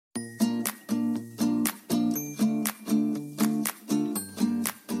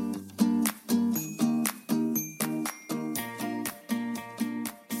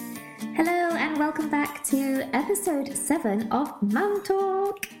welcome back to episode 7 of Mum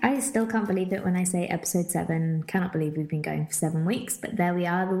Talk. I still can't believe it when I say episode 7. Cannot believe we've been going for 7 weeks, but there we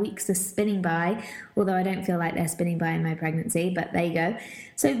are. The weeks are spinning by, although I don't feel like they're spinning by in my pregnancy, but there you go.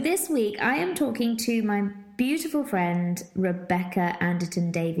 So this week I am talking to my beautiful friend, Rebecca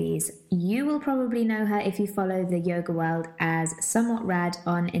Anderton Davies. You will probably know her if you follow the yoga world as Somewhat Rad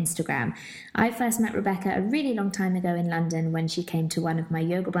on Instagram. I first met Rebecca a really long time ago in London when she came to one of my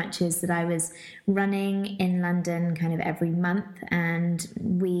yoga brunches that I was running in London kind of every month, and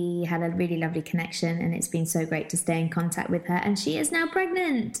we had a really lovely connection, and it's been so great to stay in contact with her. And she is now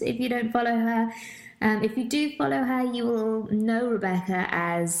pregnant. If you don't follow her, if you do follow her, you will know Rebecca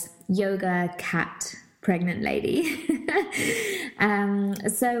as Yoga Cat Pregnant Lady.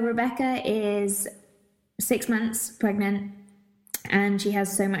 So Rebecca is 6 months pregnant, and she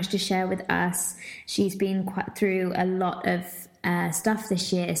has so much to share with us. She's been through a lot of stuff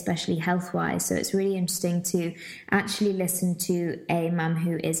this year, especially health-wise, so it's really interesting to actually listen to a mum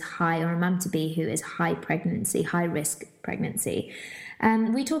who is high, or a mum-to-be who is high risk pregnancy.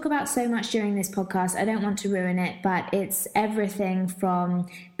 We talk about so much during this podcast. I don't want to ruin it, but it's everything from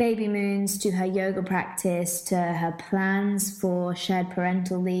baby moons to her yoga practice to her plans for shared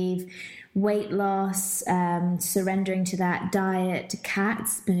parental leave, weight loss, surrendering to that diet,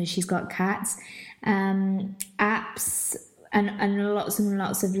 cats, because she's got cats, apps, and lots and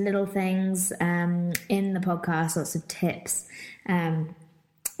lots of little things in the podcast, lots of tips in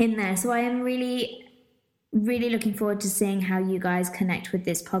there. So I am really looking forward to seeing how you guys connect with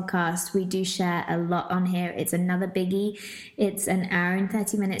this podcast. We do share a lot on here. It's another biggie. It's an hour and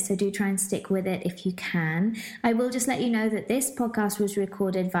 30 minutes, so do try and stick with it if you can. I will just let you know that this podcast was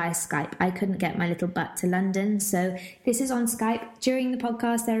recorded via Skype. I couldn't get my little butt to London, so this is on Skype. During the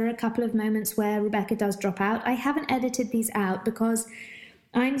podcast, there are a couple of moments where Rebecca does drop out. I haven't edited these out because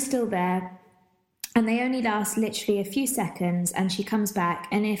I'm still there, and they only last literally a few seconds, and she comes back,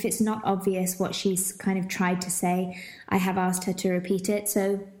 and if it's not obvious what she's kind of tried to say, I have asked her to repeat it.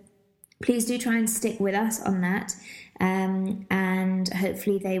 So please do try and stick with us on that, and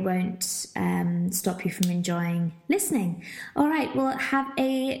hopefully they won't stop you from enjoying listening. All right, well, have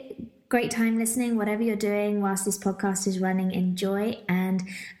a great time listening, whatever you're doing whilst this podcast is running. Enjoy, and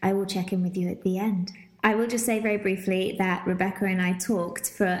I will check in with you at the end. I will just say very briefly that Rebecca and I talked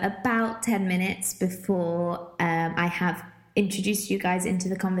for about 10 minutes before I have introduced you guys into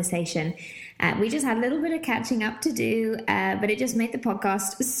the conversation. We just had a little bit of catching up to do, but it just made the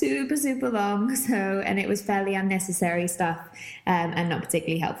podcast super, super long. And it was fairly unnecessary stuff and not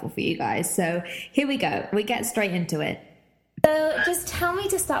particularly helpful for you guys. So here we go. We get straight into it. So just tell me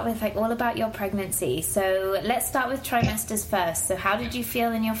to start with, all about your pregnancy. So let's start with trimesters first. So how did you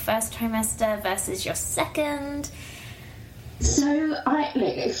feel in your first trimester versus your second? So,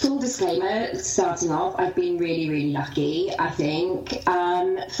 full disclaimer, starting off, I've been really, really lucky, I think.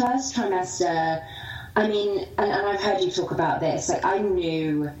 First trimester, and I've heard you talk about this, I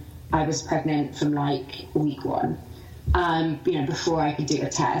knew I was pregnant from, week 1. Before I could do a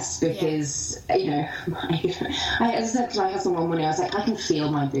test, because, I said to my husband one morning, I was like, I can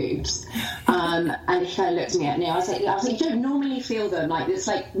feel my boobs. And he kind of looked at me and I was like, you don't normally feel them, it's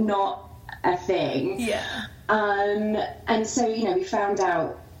not a thing. Yeah. And so, we found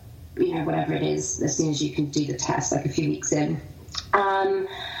out, whatever it is, as soon as you can do the test, a few weeks in.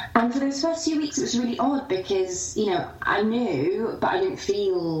 And for those first few weeks, it was really odd because, I knew, but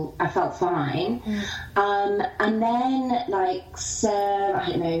I felt fine. And then,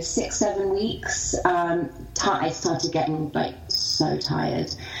 6, 7 weeks, I started getting, so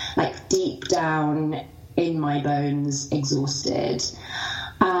tired, deep down in my bones, exhausted.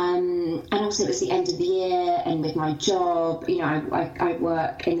 And also it was the end of the year, and with my job, I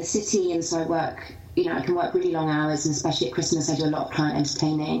work in the city, and so I work, I can work really long hours, and especially at Christmas I do a lot of client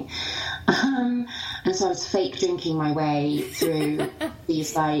entertaining. And so I was fake drinking my way through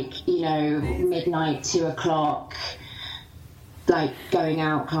these midnight, 2 o'clock, going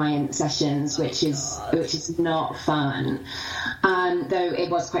out client sessions, which is not fun. Though it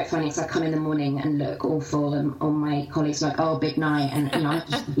was quite funny, because I come in the morning and look awful, and all my colleagues are like, oh, big night, and I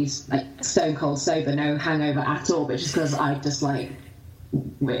just be stone cold sober, no hangover at all, but just because I just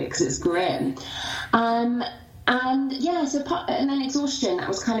because it's grim. And then exhaustion, that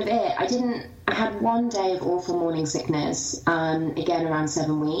was kind of it. I had 1 day of awful morning sickness, again around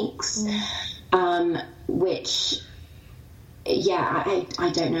 7 weeks, which,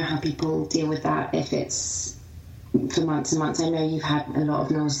 I don't know how people deal with that if it's for months and months. I know you've had a lot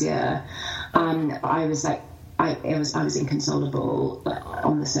of nausea. I was inconsolable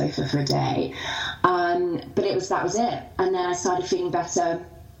on the sofa for a day. But that was it. And then I started feeling better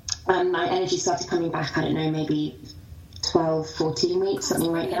My energy started coming back, I don't know, maybe 12, 14 weeks,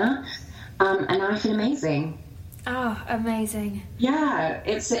 something like that. And now I feel amazing. Oh, amazing. Yeah,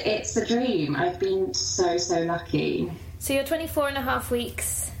 it's a dream. I've been so lucky. So you're 24 and a half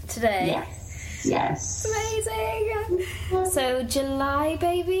weeks today? Yes. Amazing. So July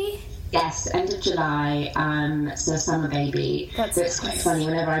baby? Yes, end of July, so summer baby. So it's quite funny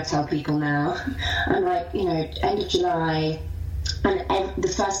whenever I tell people now, I'm like, end of July, and the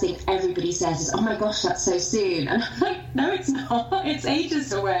first thing everybody says is, oh my gosh, that's so soon. And I'm like, no, it's not. It's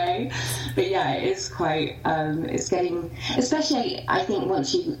ages away. But yeah, it is quite, it's getting, especially I think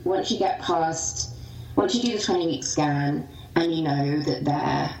once you get past, once you do the 20-week scan and you know that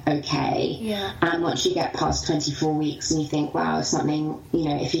they're okay, and once you get past 24 weeks and you think, wow, something,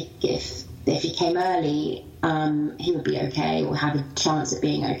 if he came early, he would be okay or have a chance at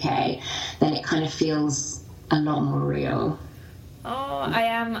being okay, then it kind of feels a lot more real. Oh,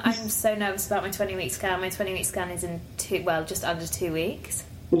 I'm so nervous about my 20-week scan. My 20-week scan is in just under 2 weeks.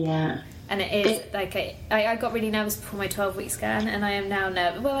 Yeah. And it is, I got really nervous before my 12-week scan, and I am now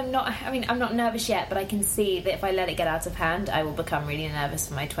nervous. Well, I'm not nervous yet, but I can see that if I let it get out of hand, I will become really nervous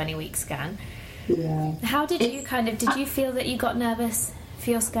for my 20-week scan. Yeah. How did you did you feel that you got nervous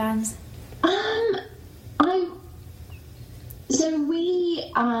for your scans?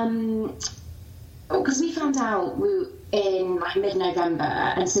 Because we found out in mid-November,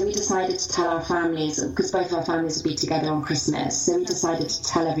 and so we decided to tell our families, because both our families would be together on Christmas, so we decided to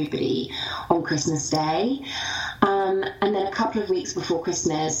tell everybody on Christmas Day. And then a couple of weeks before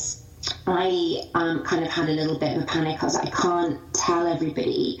Christmas, I kind of had a little bit of a panic. I was like, I can't tell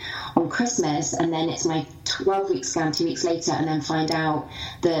everybody on Christmas, and then it's my 12-week scan 2 weeks later, and then find out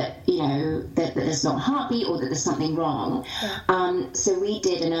that, that there's not a heartbeat or that there's something wrong. Yeah. So we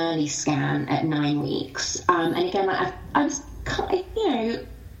did an early scan at 9 weeks. And again, I was,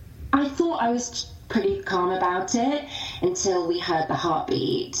 I thought I was pretty calm about it until we heard the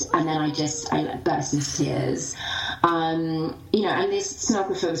heartbeat, and then I burst into tears. And this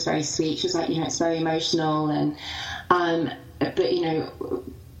sonographer was very sweet. She was like, it's very emotional, and but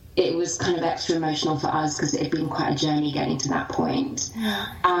it was kind of extra emotional for us because it had been quite a journey getting to that point.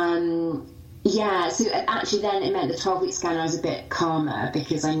 So actually then it meant the 12-week scan I was a bit calmer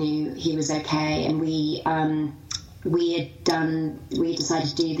because I knew he was okay, and we decided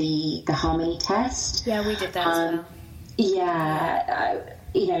to do the Harmony test. Yeah, we did that as well. Yeah,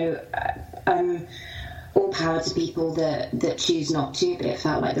 all power to people that choose not to, but it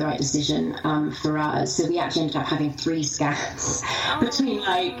felt like the right decision for us. So we actually ended up having 3 scans between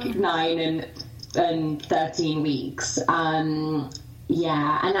 9 and 13 weeks. And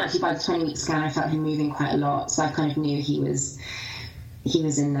actually by the 20-week scan I felt him moving quite a lot, so I kind of knew he was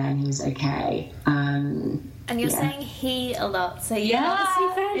in there and he was okay. And you're saying he a lot, so you obviously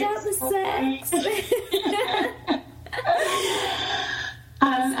found out the sex.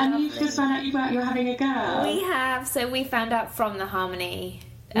 And you've just found out you're having a girl. We have, so we found out from the Harmony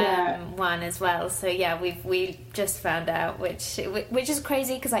one as well. So yeah, we just found out, which is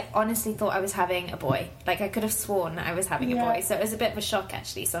crazy because I honestly thought I was having a boy. Like I could have sworn I was having a boy, so it was a bit of a shock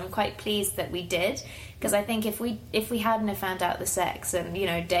actually. So I'm quite pleased that we did, because I think if we hadn't have found out the sex and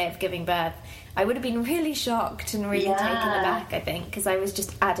day of giving birth, I would have been really shocked and really taken aback. I think because I was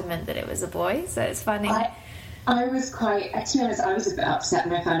just adamant that it was a boy. So it's funny. I was to be honest, I was a bit upset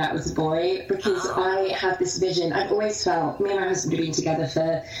when I found out it was a boy, because I have this vision. I've always felt, me and my husband have been together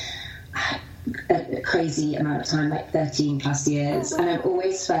for a crazy amount of time, like 13 plus years, and I've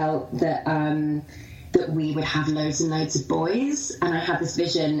always felt that that we would have loads and loads of boys, and I have this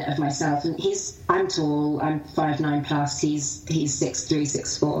vision of myself, and I'm tall, I'm 5'9" plus, he's 6'3",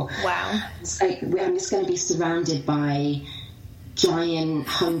 6'4". Wow. It's like, I'm just going to be surrounded by giant,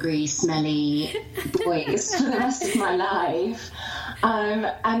 hungry, smelly boys for the rest of my life.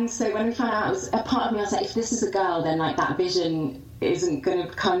 And so when we found out, a part of me, I was like, if this is a girl, then like that vision isn't going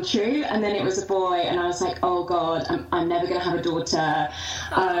to come true. And then it was a boy, and I was like, oh God, I'm never going to have a daughter.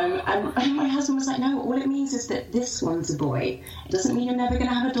 And my husband was like, no, all it means is that this one's a boy. It doesn't mean you're never going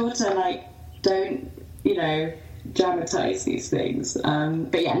to have a daughter. Like, don't, dramatize these things.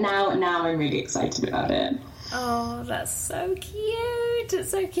 But yeah, now I'm really excited about it. Oh, that's so cute.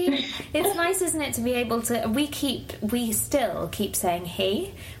 It's so cute. It's nice, isn't it, to be able to... We still keep saying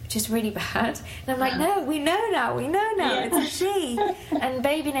he, which is really bad. And I'm like, no, we know now. Yeah. It's a she. And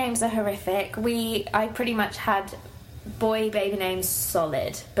baby names are horrific. I pretty much had boy baby names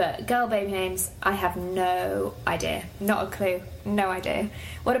solid, but girl baby names, I have no idea. Not a clue. No idea.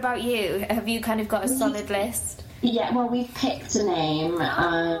 What about you? Have you kind of got a solid list? Yeah, well, we've picked a name,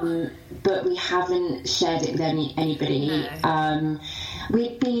 but we haven't shared it with anybody. No.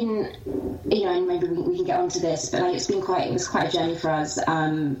 We've been, and maybe we can get onto this, but it was quite a journey for us,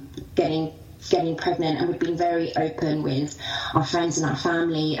 getting pregnant, and we've been very open with our friends and our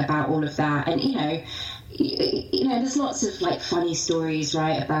family about all of that. And there's lots of like funny stories,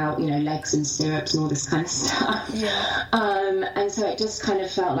 right, about legs and stirrups and all this kind of stuff. Yeah. And so it just kind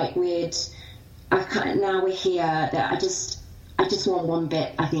of felt like weird. Now we're here, that I just want one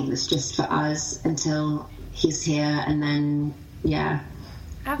bit, I think, that's just for us until he's here, and then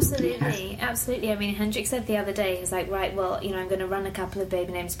Absolutely. I mean, Hendrik said the other day, he's like, right, well, I'm going to run a couple of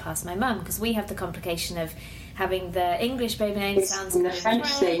baby names past my mum, because we have the complication of having the English baby name sounds the French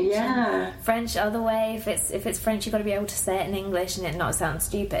thing, yeah. French other way. If it's French, you've got to be able to say it in English and it not sound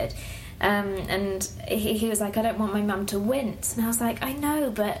stupid. And he was like, I don't want my mum to wince. And I was like, I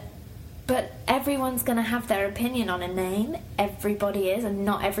know, but everyone's going to have their opinion on a name. Everybody is, and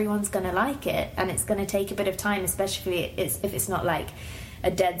not everyone's going to like it. And it's going to take a bit of time, especially if it's not like a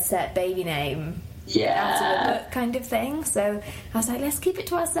dead set baby name out of a book kind of thing. So I was like, let's keep it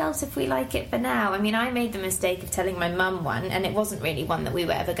to ourselves if we like it for now. I mean, I made the mistake of telling my mum one, and it wasn't really one that we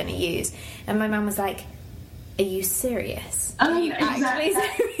were ever going to use. And my mum was like, are you serious? Are you actually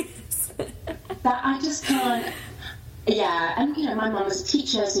serious? That I just can't. Yeah, and my mum was a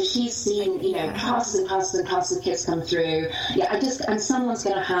teacher, so she's seen classes and classes and classes of kids come through. Yeah, and someone's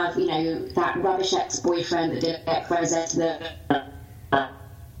going to have that rubbish ex-boyfriend that did X, Y, Z to the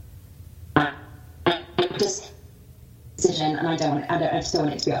decision, and I just don't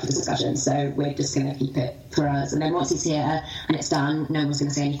want it to be up for discussion. So we're just going to keep it for us. And then once he's here and it's done, no one's going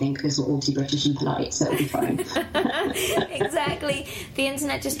to say anything because we're all too British and polite, so it'll be fine. Exactly. The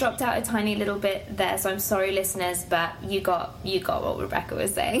internet just dropped out a tiny little bit there, so I'm sorry, listeners, but you got what Rebecca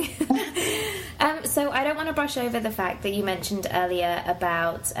was saying. So I don't want to brush over the fact that you mentioned earlier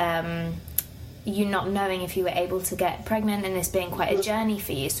about you not knowing if you were able to get pregnant, and this being quite a journey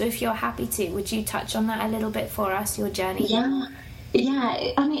for you. So if you're happy to, would you touch on that a little bit for us, your journey? Yeah.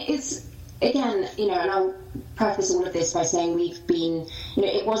 I mean, it's, again, and I'll preface all of this by saying we've been,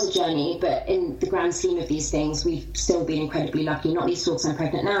 it was a journey, but in the grand scheme of these things, we've still been incredibly lucky, not least because I'm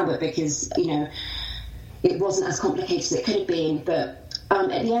pregnant now, but because, it wasn't as complicated as it could have been. But at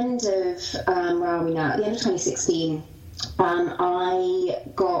the end of, where are we now? At the end of 2016, I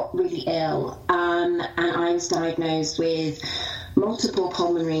got really ill, and I was diagnosed with multiple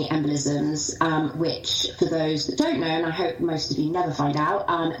pulmonary embolisms, which, for those that don't know, and I hope most of you never find out,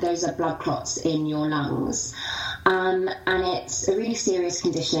 those are blood clots in your lungs. And it's a really serious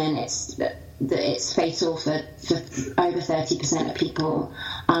condition. It's fatal for over 30% of people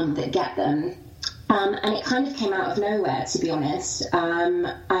that get them. And it kind of came out of nowhere, to be honest.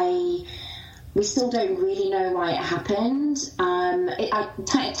 We still don't really know why it happened.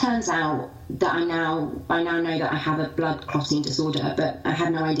 It turns out that I now know that I have a blood clotting disorder, but I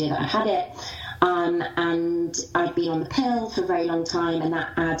had no idea that I had it. And I'd been on the pill for a very long time, and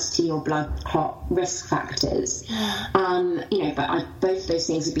that adds to your blood clot risk factors. But both those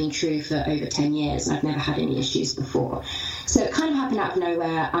things have been true for over 10 years, and I've never had any issues before. So it kind of happened out of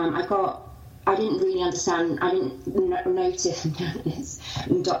nowhere. I didn't really understand, I didn't notice,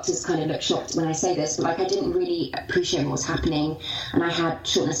 and doctors kind of look shocked when I say this, but I didn't really appreciate what was happening, and I had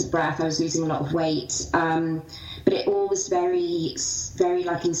shortness of breath, I was losing a lot of weight, but it all was very, very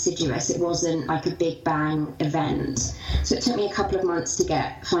insidious. It wasn't like a big bang event. So it took me a couple of months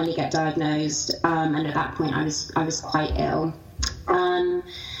to finally get diagnosed, and at that point I was quite ill.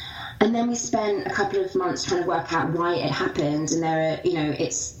 And then we spent a couple of months trying to work out why it happened. And there are,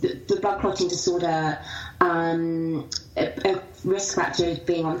 it's the blood clotting disorder, a risk factor of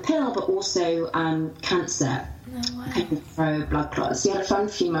being on the pill, but also cancer. No way. Can throw blood clots. So you had a fun a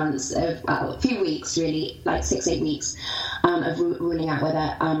few weeks really, 6-8 weeks, of ruling out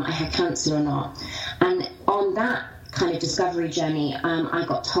whether I had cancer or not. And on that kind of discovery journey, I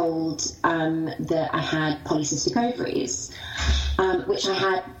got told that I had polycystic ovaries, which I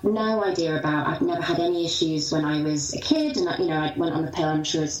had no idea about. I've never had any issues when I was a kid, and I went on the pill. I'm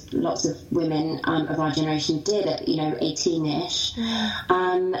sure lots of women of our generation did at 18ish,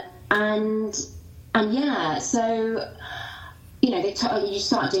 so you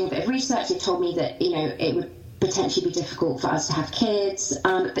start doing a bit of research. They told me that it would potentially be difficult for us to have kids,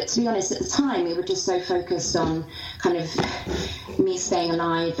 but to be honest, at the time we were just so focused on kind of me staying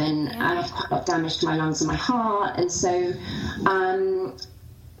alive, and I had quite a lot of damage to my lungs and my heart, and so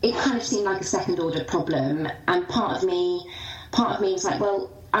it kind of seemed like a second order problem. And part of me was like,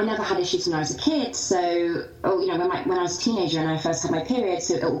 well, I never had issues when I was a kid, so when I was a teenager and I first had my period,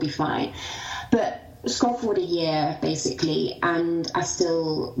 so it will be fine. But scroll forward a year, basically, and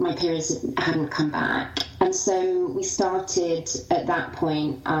my periods hadn't come back. And so we started at that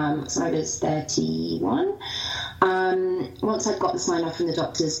point, so I was 31. Once I'd got the sign off from the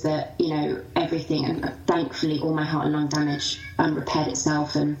doctors that, everything, and thankfully all my heart and lung damage repaired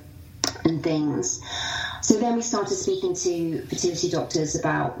itself and things. So then we started speaking to fertility doctors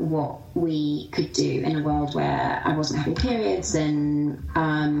about what we could do in a world where I wasn't having periods and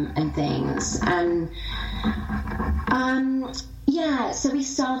things. And so we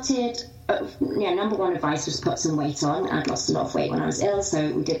started. Number one advice was put some weight on. I'd lost a lot of weight when I was ill,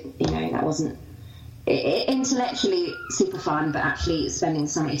 so we did. That wasn't intellectually super fun, but actually spending the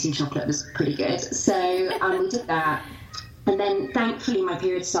summer eating chocolate was pretty good. So we did that, and then thankfully my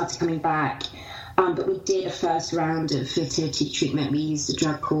periods started coming back. But we did a first round of fertility treatment. We used a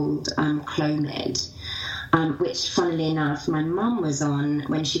drug called Clomid, which, funnily enough, my mum was on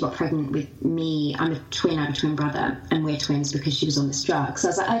when she got pregnant with me. I'm a twin, I have a twin brother, and we're twins because she was on this drug. So I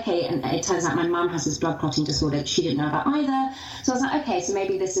was like, okay, and it turns out my mum has this blood clotting disorder she didn't know about either. So I was like, okay, so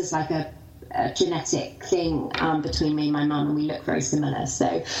maybe this is like a genetic thing between me and my mum, and we look very similar.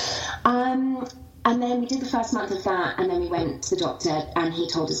 So... and then we did the first month of that, and then we went to the doctor, and he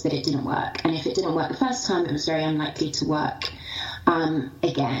told us that it didn't work. And if it didn't work the first time, it was very unlikely to work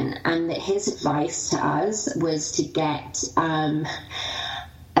again. And that his advice to us was to get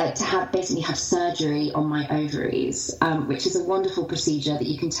basically have surgery on my ovaries, which is a wonderful procedure that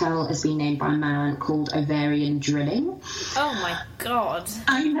you can tell has been named by a man called ovarian drilling. Oh my God!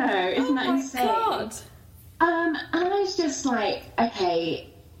 I know, isn't that insane? God. And I was just like, okay.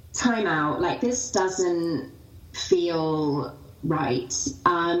 Time out, like this doesn't feel right.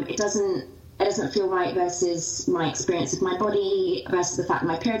 It doesn't feel right versus my experience of my body versus the fact that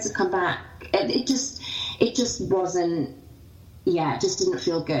my periods have come back. It just wasn't, it just didn't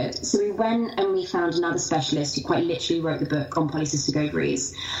feel good. So we went and we found another specialist who quite literally wrote the book on polycystic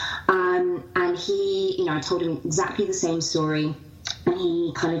ovaries. And he, I told him exactly the same story. And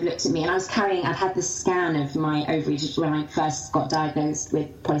he kind of looked at me, and I'd had this scan of my ovaries when I first got diagnosed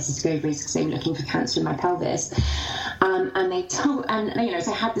with polycystic ovaries because they were looking for cancer in my pelvis. And they told, so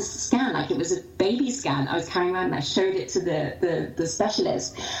I had this scan, like it was a baby scan I was carrying around, and I showed it to the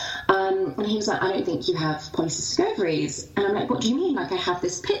specialist. And he was like, I don't think you have polycystic ovaries. And I'm like, what do you mean? Like, I have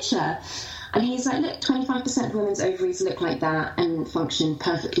this picture. And he's like, look, 25% of women's ovaries look like that and function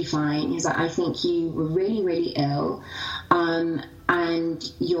perfectly fine. He's like, I think you were really, really ill,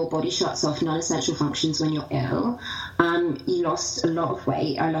 and your body shuts off non-essential functions when you're ill. You lost a lot of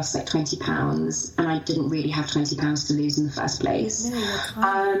weight. I lost like 20 pounds, and I didn't really have 20 pounds to lose in the first place.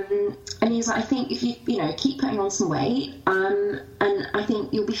 No, and he's like, I think if you keep putting on some weight, and I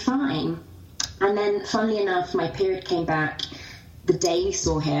think you'll be fine. And then, funnily enough, my period came back the day we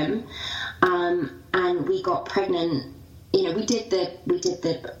saw him. And we got pregnant. We did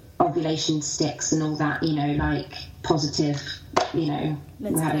the ovulation sticks and all that. Like positive. We had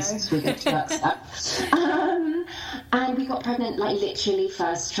stuff. And we got pregnant like literally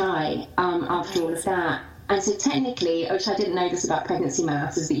first try. After all of that, and so technically, which I didn't know this about pregnancy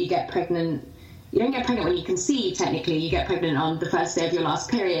maths, is that you get pregnant. You don't get pregnant when you conceive, technically. You get pregnant on the first day of your last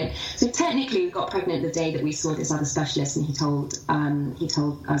period. So technically, we got pregnant the day that we saw this other specialist, and he told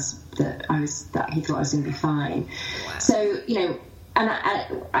us that he thought I was going to be fine. Wow. So, and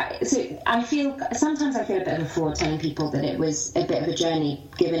I feel sometimes I feel a bit of a fraud telling people that it was a bit of a journey,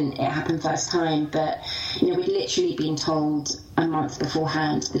 given it happened first time. But we'd literally been told a month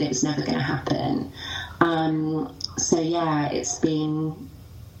beforehand that it was never going to happen. So yeah, it's been.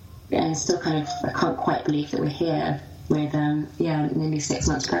 And still I can't quite believe that we're here with, nearly 6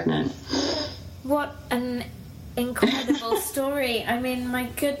 months pregnant. What an incredible story. I mean, my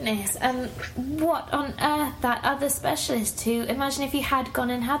goodness. And what on earth, that other specialist who, imagine if you had gone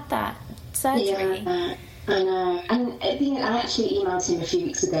and had that surgery. Yeah, I know. And I actually emailed him a few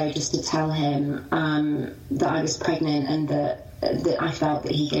weeks ago just to tell him that I was pregnant and that I felt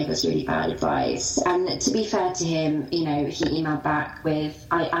that he gave us really bad advice. And to be fair to him, he emailed back with,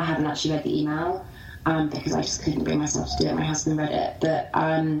 I haven't actually read the email because I just couldn't bring myself to do it. My husband read it. But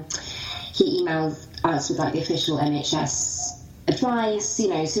he emailed us with like the official NHS advice,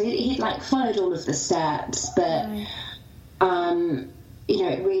 so he'd like followed all of the steps. But,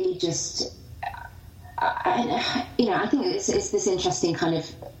 it really just, I think it's this interesting kind of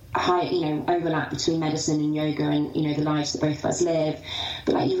high, overlap between medicine and yoga and, the lives that both of us live.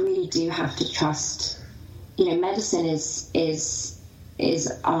 But like, you really do have to trust, medicine is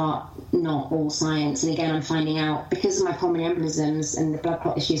art, not all science. And again, I'm finding out because of my pulmonary embolisms and the blood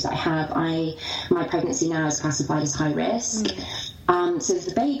clot issues that I have, my pregnancy now is classified as high risk. So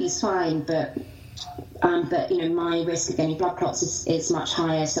the baby's fine, but But, you know, my risk of getting blood clots is much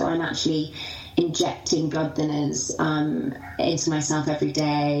higher, so I'm actually injecting blood thinners into myself every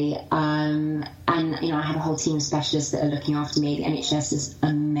day. And, you know, I have a whole team of specialists that are looking after me. The NHS is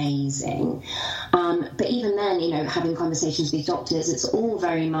amazing. But even then, you know, having conversations with these doctors, it's all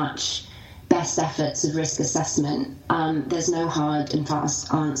very much best efforts of risk assessment. There's no hard and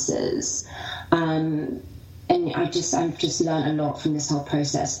fast answers. And I've just learned a lot from this whole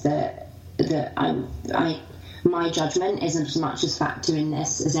process that my judgment isn't as much as factor in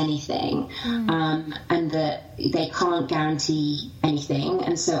this as anything, and that they can't guarantee anything.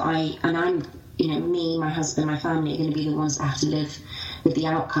 And so I'm, you know, me, my husband, my family are going to be the ones that have to live with the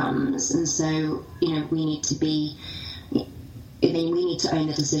outcomes. And so, you know, we need to own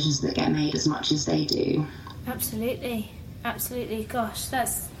the decisions that get made as much as they do. Absolutely. Gosh,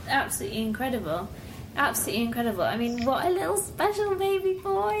 that's absolutely incredible. Absolutely incredible. I mean, what a little special baby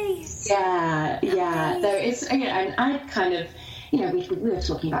boy. Yeah. There is, you know, and I kind of, you know, we were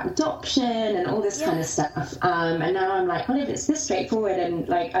talking about adoption and all this kind of stuff. And now I'm like, well, if it's this straightforward and,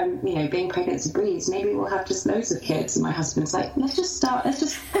 like, I'm, you know, being pregnant to breeds, maybe we'll have just loads of kids. And my husband's like, let's just have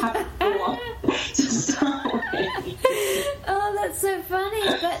one to start with. Oh, that's so funny.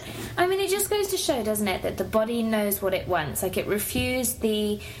 But, I mean, it just goes to show, doesn't it, that the body knows what it wants. Like, it refused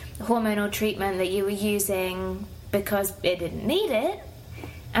the hormonal treatment that you were using because it didn't need it.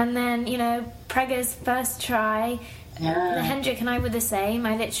 And then, you know, Prega's first try, Hendrik and I were the same.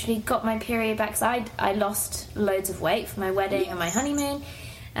 I literally got my period back, so I lost loads of weight for my wedding and my honeymoon,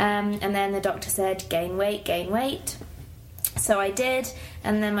 and then the doctor said gain weight, so I did,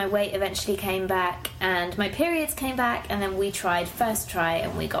 and then my weight eventually came back and my periods came back, and then we tried first try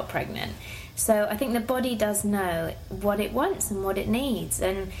and we got pregnant. So I think the body does know what it wants and what it needs.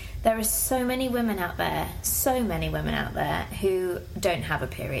 And there are so many women out there who don't have a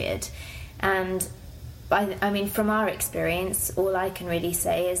period. And I mean, from our experience, all I can really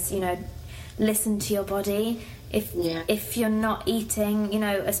say is, you know, listen to your body. If you're not eating, you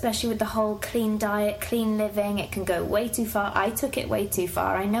know, especially with the whole clean diet, clean living, it can go way too far. I took it way too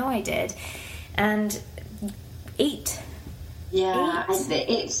far. I know I did. And eat. Yeah, and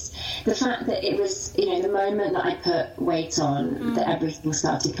it's the fact that it was, you know, the moment that I put weight on, that everything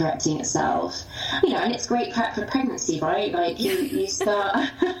started correcting itself. You know, and it's great prep for pregnancy, right? Like, you start,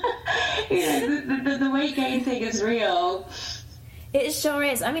 you know, the weight gain thing is real. It sure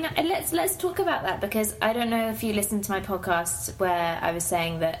is. I mean, let's talk about that, because I don't know if you listened to my podcast where I was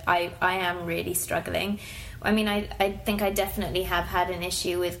saying that I am really struggling. I mean, I think I definitely have had an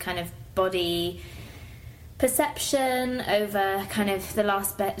issue with kind of body perception over kind of the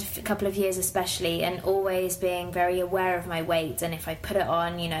last couple of years especially, and always being very aware of my weight, and if I put it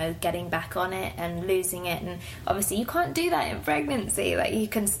on, you know, getting back on it and losing it. And obviously you can't do that in pregnancy. Like, you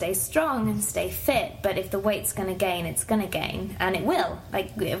can stay strong and stay fit, but if the weight's going to gain, it's going to gain, and it will.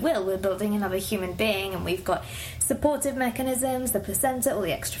 Like, it will. We're building another human being, and we've got supportive mechanisms, the placenta, all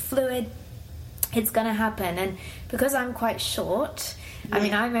the extra fluid. It's going to happen. And because I'm quite short, I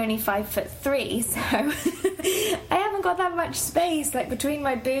mean, I'm only 5'3", so I haven't got that much space, like, between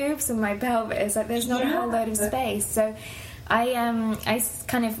my boobs and my pelvis. Like, there's not a whole load of space. So I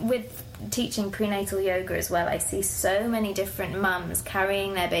kind of, with teaching prenatal yoga as well, I see so many different mums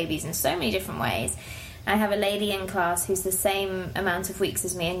carrying their babies in so many different ways. I have a lady in class who's the same amount of weeks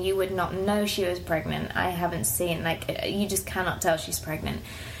as me, and you would not know she was pregnant. I haven't seen, like, you just cannot tell she's pregnant.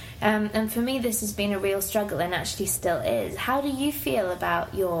 And for me, this has been a real struggle, and actually still is. How do you feel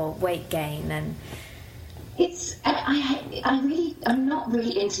about your weight gain? And it's I'm not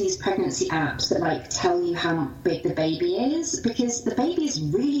really into these pregnancy apps that, like, tell you how big the baby is, because the baby is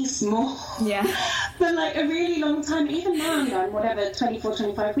really small. Yeah. For, like, a really long time. Even now, you know, I'm whatever, 24,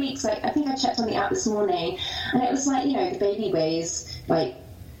 25 weeks. Like, I think I checked on the app this morning, and it was like, you know, the baby weighs like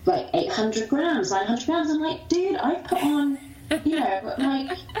 800 grams, 900 grams. I'm like, dude, I put on, you know,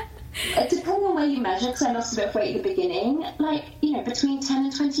 like, depending on where you measure, because I lost a bit of weight at the beginning, like, you know, between 10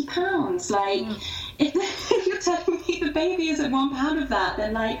 and 20 pounds. Like, if you're telling me the baby is at 1 pound of that,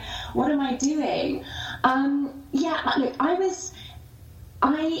 then, like, what am I doing? Look,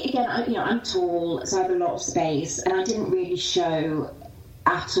 I'm tall, so I have a lot of space, and I didn't really show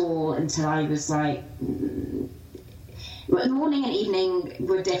at all until I was, like, morning and evening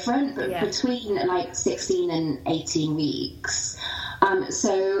were different, but between, like, 16 and 18 weeks.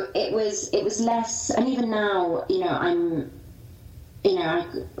 So it was less, and even now, you know,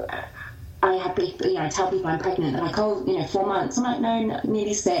 I have people, you know, I tell people I'm pregnant, they're like, oh, you know, 4 months. I'm like, no,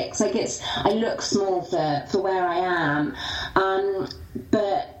 nearly 6. Like, I look small for where I am.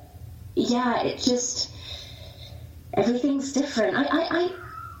 But yeah, it just, everything's different.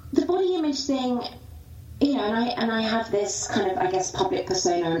 The body image image thing, you know, and I have this kind of, I guess, public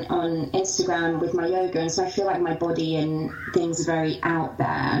persona on Instagram with my yoga, and so I feel like my body and things are very out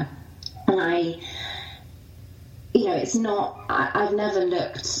there. And you know, it's not, I've never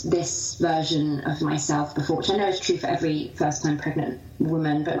looked this version of myself before, which I know is true for every first-time pregnant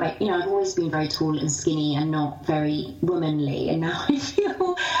woman, but, like, you know, I've always been very tall and skinny and not very womanly, and now I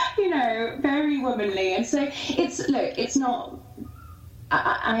feel, you know, very womanly. And so it's not,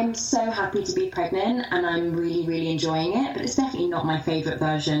 I'm so happy to be pregnant, and I'm really, really enjoying it, but it's definitely not my favourite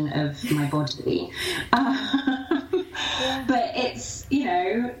version of my body. But it's, you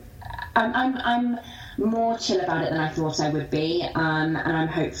know, I'm more chill about it than I thought I would be, and I'm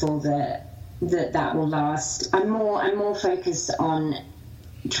hopeful that will last. I'm more focused on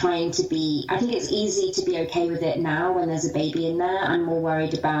trying to be, I think it's easy to be okay with it now when there's a baby in there. I'm more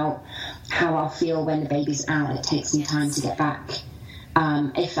worried about how I'll feel when the baby's out and it takes some time to get back,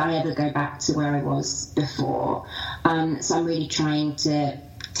 if I ever go back to where I was before. So I'm really trying to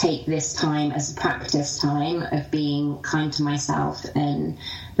take this time as a practice time of being kind to myself and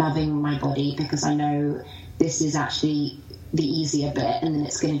loving my body, because I know this is actually the easier bit, and then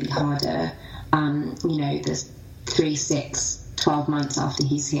it's going to be harder, you know, the 3, 6, 12 months after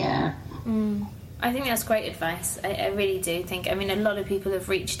he's here. I think that's great advice. I really do think, I mean, a lot of people have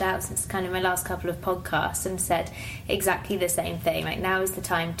reached out since kind of my last couple of podcasts and said exactly the same thing. Like, now is the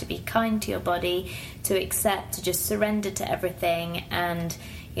time to be kind to your body, to accept, to just surrender to everything, and,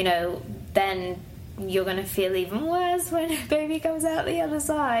 you know, then you're going to feel even worse when a baby comes out the other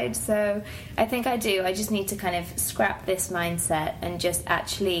side. So I think I just need to kind of scrap this mindset and just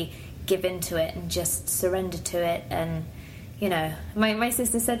actually give into it and just surrender to it. And, you know, my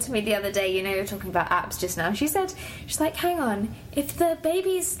sister said to me the other day, you know, you're talking about apps just now, she's like, hang on, if the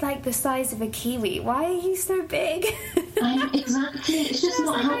baby's like the size of a kiwi, why are you so big? Exactly, it's just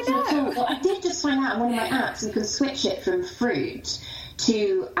not helpful at all. Well, I did just find out on one of my apps you can switch it from fruit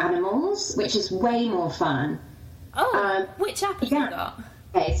to animals, which is way more fun. Which app have you got?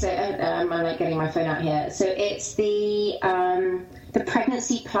 Okay, so I'm like getting my phone out here. So it's the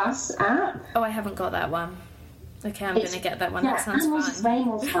Pregnancy Plus app. Oh, I haven't got that one. Okay, I'm going to get that one. Yeah, that sounds animals fun. Is way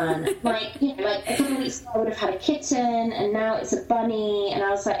more fun. Like, you know, like a couple of weeks ago I would have had a kitten, and now it's a bunny, and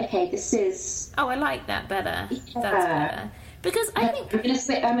I was like, okay, this is... Oh, I like that better. Yeah. That's better. Because I think...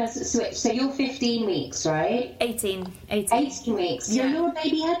 I'm going to switch. So you're 15 weeks, right? 18 weeks. Yeah. You're a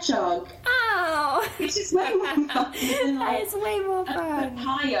baby hedgehog. Oh! Which is way more fun. That is way more fun. A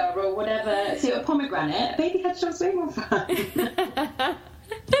papaya or whatever. So a pomegranate. A baby hedgehog's way more fun.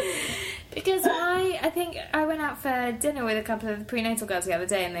 Because I think I went out for dinner with a couple of prenatal girls the other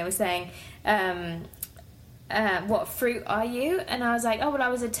day, and they were saying, what fruit are you? And I was like, oh, well, I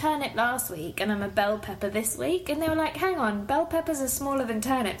was a turnip last week and I'm a bell pepper this week. And they were like, hang on, bell peppers are smaller than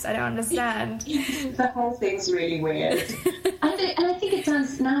turnips. I don't understand. The whole thing's really weird. And I think it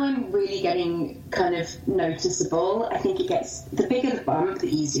does, now I'm really getting kind of noticeable. I think it gets, the bigger the bump, the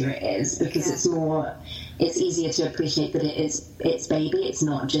easier it is, because it's easier to appreciate that it's baby. It's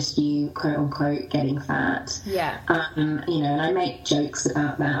not just you, quote unquote, getting fat. Yeah. You know, and I make jokes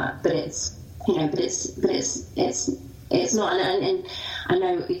about that, but it's, you know, but it's not, and I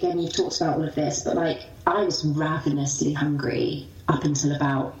know, again, you've talked about all of this, but, like, I was ravenously hungry up until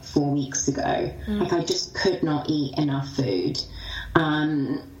about 4 weeks ago. Like, I just could not eat enough food.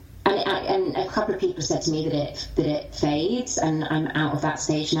 And a couple of people said to me that it fades, and I'm out of that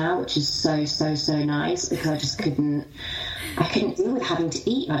stage now, which is so nice, because I just couldn't deal with having to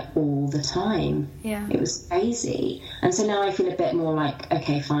eat, like, all the time. Yeah. It was crazy. And so now I feel a bit more like,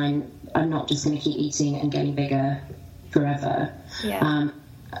 okay, fine, I'm not just going to keep eating and getting bigger forever. Yeah.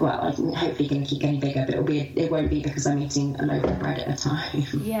 Well, I'm hopefully going to keep getting bigger, but it won't be because I'm eating a loaf of bread at a time.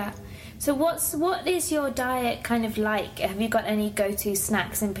 Yeah. So what is your diet kind of like? Have you got any go-to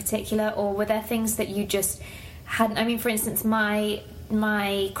snacks in particular, or were there things that you just hadn't? I mean, for instance, my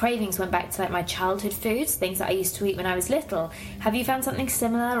cravings went back to, like, my childhood foods, things that I used to eat when I was little. Have you found something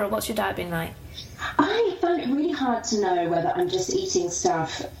similar, or what's your diet been like? I find it really hard to know whether I'm just eating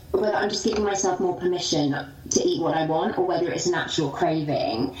stuff, whether I'm just giving myself more permission to eat what I want, or whether it's an actual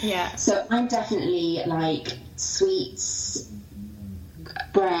craving. Yeah. So I'm definitely, like, sweets,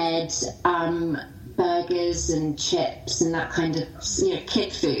 bread, burgers and chips and that kind of, you know,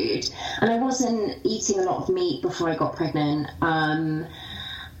 kid food. And I wasn't eating a lot of meat before I got pregnant. And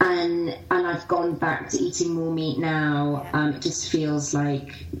I've gone back to eating more meat now. It just feels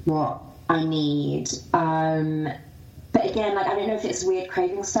like what I need. But but again, like, I don't know if it's weird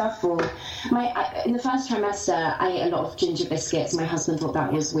craving stuff or in the first trimester, I ate a lot of ginger biscuits. My husband thought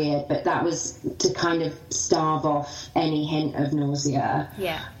that was weird, but that was to kind of starve off any hint of nausea.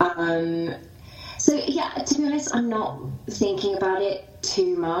 Yeah. So yeah, to be honest, I'm not thinking about it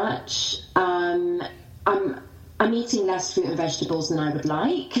too much. I'm eating less fruit and vegetables than I would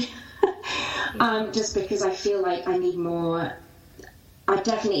like, just because I feel like I need more. I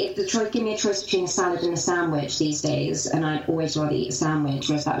definitely, give me a choice between a salad and a sandwich these days, and I'd always rather eat a sandwich,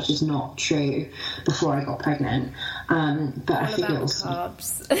 whereas that was just not true before I got pregnant. But I think it was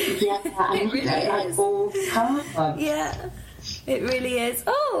carbs. Yeah, it really like all carbs. Yeah, it really is.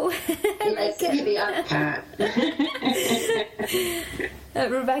 Oh, let's give the other cat.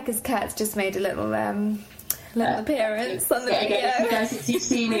 Rebecca's cat's just made a little appearance on the video. Again, if you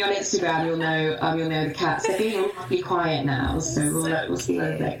see me on Instagram, you'll know the cats. They're being awfully quiet now, so we'll see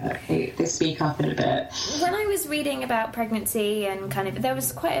whether they speak up in a bit. When I was reading about pregnancy and kind of, there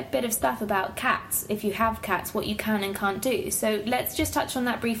was quite a bit of stuff about cats. If you have cats, what you can and can't do. So let's just touch on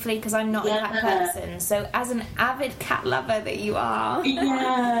that briefly, because I'm not a cat person. So as an avid cat lover that you are,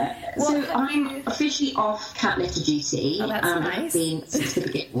 so I'm officially off cat litter duty. Oh, that's nice. I've been since the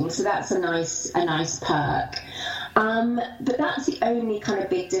beginning, so that's a nice perk. But that's the only kind of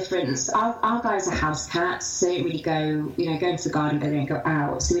big difference. Our guys are house cats, so they don't really go into the garden, but they don't go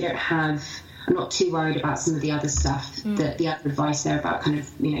out. So I'm not too worried about some of the other stuff, the other advice there about kind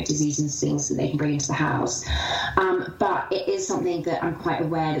of, disease and things that they can bring into the house. But it is something that I'm quite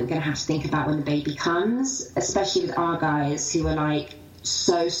aware that we're going to have to think about when the baby comes, especially with our guys who are like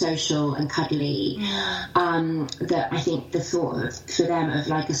so social and cuddly, that I think the thought for them of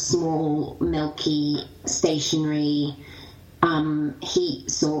like a small, milky, stationary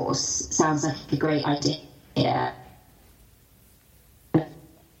heat source sounds like a great idea.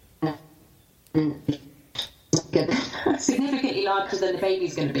 Significantly larger than the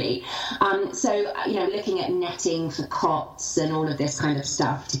baby's going to be. So looking at netting for cots and all of this kind of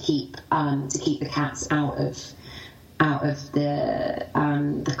stuff to keep the cats out of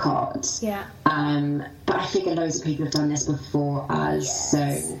the cot. Yeah. But I figure loads of people have done this before us.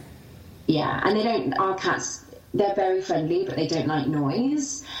 Yes. So yeah, and our cats, they're very friendly, but they don't like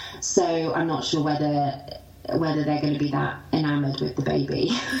noise. So I'm not sure whether they're going to be that enamoured with the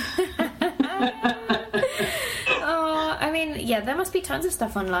baby. There must be tons of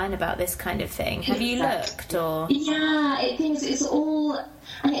stuff online about this kind of thing. Have you looked, or? Yeah, it's all,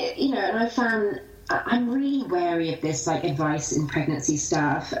 and I found, I'm really wary of this like advice in pregnancy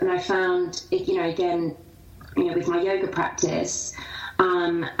stuff, and I found, again, with my yoga practice,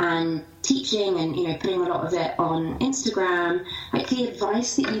 and teaching, and putting a lot of it on Instagram, like the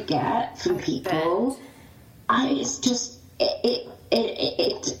advice that you get from people, it's just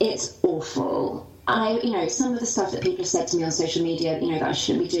it's awful. Some of the stuff that people have said to me on social media, that I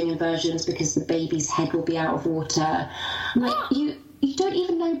shouldn't be doing inversions because the baby's head will be out of water. I'm like, you don't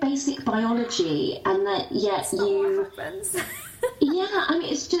even know basic biology, and that yet you. Yeah, I mean,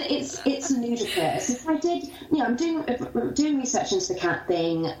 it's ludicrous. If I did, I'm doing research into the cat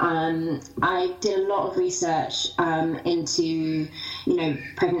thing. I did a lot of research into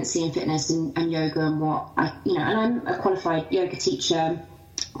pregnancy and fitness and yoga and what and I'm a qualified yoga teacher.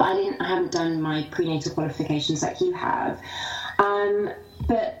 But I haven't done my prenatal qualifications like you have.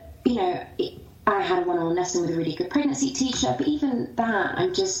 But I had a one-on-one lesson with a really good pregnancy teacher. But even that,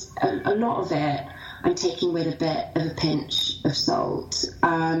 I'm just a lot of it I'm taking with a bit of a pinch of salt,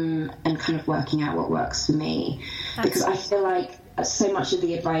 and kind of working out what works for me. Because I feel like so much of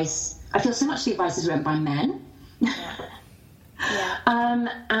the advice is written by men.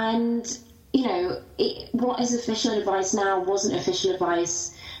 And what is official advice now wasn't official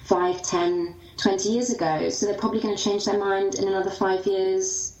advice 5, 10, 20 years ago, so they're probably going to change their mind in another 5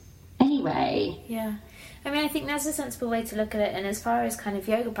 years anyway. Yeah. I mean, I think that's a sensible way to look at it. And as far as kind of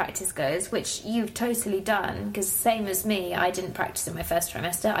yoga practice goes, which you've totally done, because same as me, I didn't practice in my first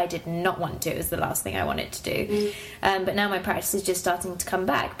trimester. I did not want to. It was the last thing I wanted to do. But now my practice is just starting to come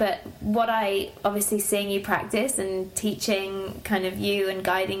back. But what I, obviously seeing you practice and teaching kind of you and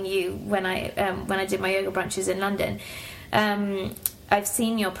guiding you when I did my yoga brunches in London, I've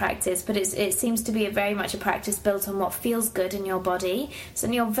seen your practice, but it seems to be very much a practice built on what feels good in your body. So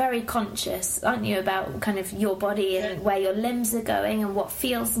you're very conscious, aren't you, about kind of your body and where your limbs are going and what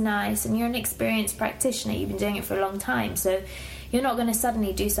feels nice. And you're an experienced practitioner. You've been doing it for a long time. So you're not going to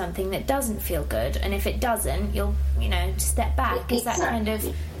suddenly do something that doesn't feel good. And if it doesn't, you'll, step back. Is that kind of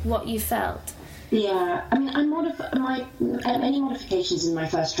what you felt? Yeah, I mean, any modifications in my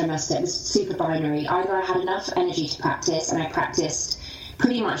first trimester, it was super binary. Either I had enough energy to practice, and I practiced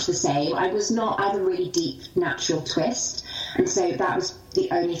pretty much the same. I have a really deep natural twist, and so that was the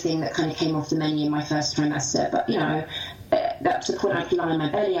only thing that kind of came off the menu in my first trimester. But, you know, up to the point I could lie on my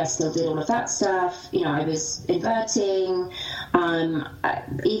belly, I still did all of that stuff. You know, I was inverting,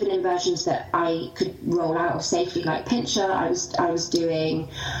 even inversions that I could roll out of safely, like pincher, I was doing.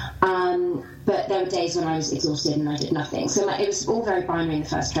 But there were days when I was exhausted and I did nothing. So it was all very binary in the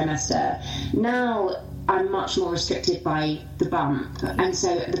first trimester. Now I'm much more restricted by the bump, and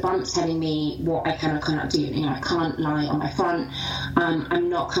so the bump's telling me what I can or cannot do. You know, I can't lie on my front. I'm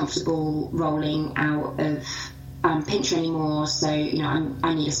not comfortable rolling out of pincher anymore, so you know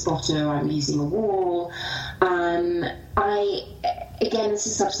I need a spotter, or I'm using a wall. Again, this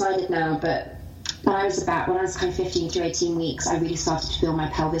has subsided now, but when I was kind of 15 to 18 weeks, I really started to feel my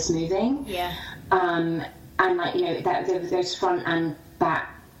pelvis moving. Yeah. And like, you know, that those front and back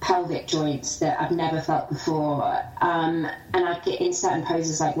pelvic joints that I've never felt before. And I get in certain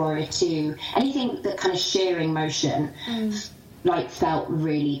poses like Warrior 2, anything that kind of shearing motion. Like felt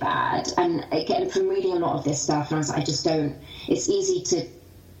really bad. And again, from reading a lot of this stuff, and I was like, it's easy to,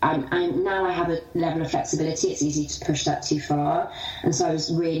 now I have a level of flexibility, it's easy to push that too far. And so I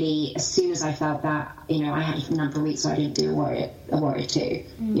was really, as soon as I felt that, you know, I had a number of weeks where I didn't do a Warrior 2,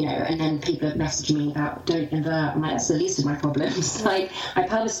 you know, and then people have messaged me about, don't invert. I'm like, that's the least of my problems. Like, my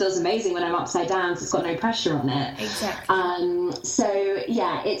pelvis feels amazing when I'm upside down because it's got no pressure on it. Exactly. So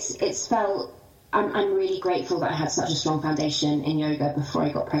yeah, it's felt, I'm really grateful that I had such a strong foundation in yoga before I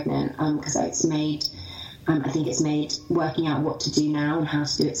got pregnant, because it's made, I think it's made working out what to do now and how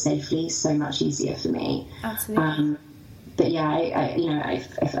to do it safely so much easier for me. Absolutely. But yeah,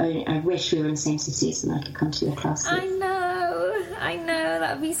 I wish we were in the same cities and I could come to your classes. I know,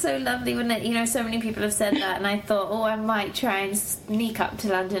 that would be so lovely, wouldn't it? You know, so many people have said that, and I thought, I might try and sneak up to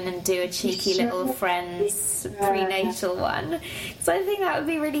London and do a cheeky little Friends prenatal one. So I think that would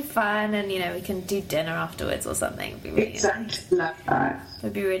be really fun, and, you know, we can do dinner afterwards or something. It'd be really nice. Love that.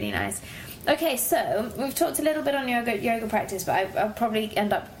 It'd be really nice. Okay, so we've talked a little bit on yoga practice, but I'll probably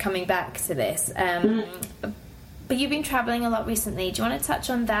end up coming back to this. But you've been travelling a lot recently. Do you want to touch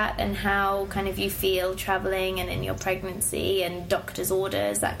on that and how kind of you feel travelling and in your pregnancy and doctor's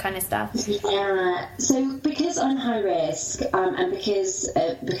orders, that kind of stuff? Yeah. So because I'm high risk, and because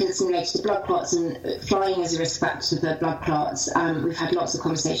it's related to blood clots, and flying is a risk factor for blood clots, we've had lots of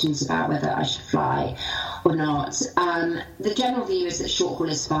conversations about whether I should fly or not. The general view is that short haul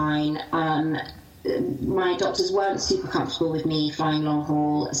is fine. My doctors weren't super comfortable with me flying long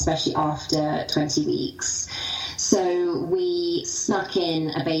haul, especially after 20 weeks. So we snuck in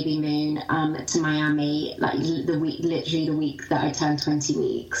a baby moon to Miami, like literally the week that I turned 20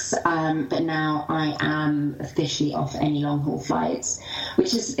 weeks. But now I am officially off any long haul flights,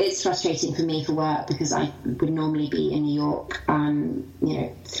 which it's frustrating for me for work because I would normally be in New York,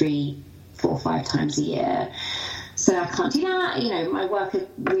 3, 4, 5 times a year. So I can't do that. You know, my work is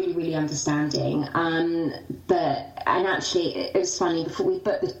really, really understanding. But actually, it was funny. Before we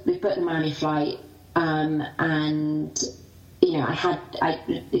booked the Miami flight, and you know, I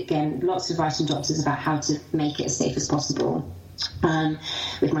again lots of advice from doctors about how to make it as safe as possible,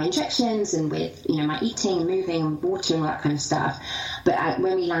 with my injections and with, you know, my eating and moving and water and all that kind of stuff. But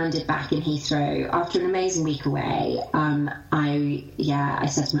when we landed back in Heathrow after an amazing week away, I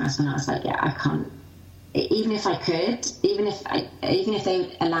said to my husband, I was like, I can't. Even if I could, even if they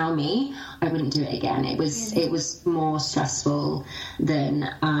would allow me, I wouldn't do it again. It was more stressful than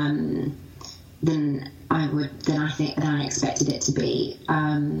I expected it to be,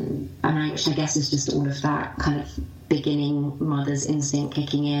 which I guess is just all of that kind of beginning mother's instinct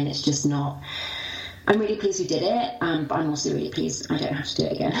kicking in. It's just not. I'm really pleased we did it, but I'm also really pleased I don't have to do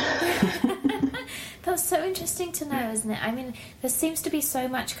it again. That's so interesting to know, isn't it? I mean, there seems to be so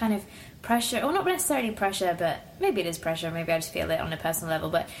much kind of pressure, or not necessarily pressure, but maybe it is pressure, maybe I just feel it on a personal level,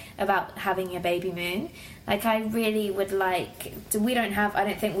 but about having a baby moon. Like, I really would like, I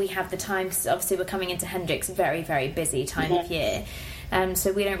don't think we have the time, because obviously we're coming into Hendrix, very, very busy time of year.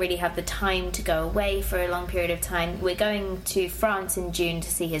 So we don't really have the time to go away for a long period of time. We're going to France in June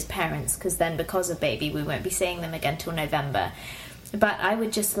to see his parents, because then because of baby, we won't be seeing them again till November. But I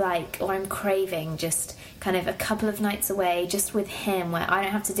would just like, or I'm craving just kind of a couple of nights away just with him, where I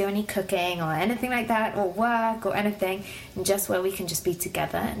don't have to do any cooking or anything like that, or work or anything, and just where we can just be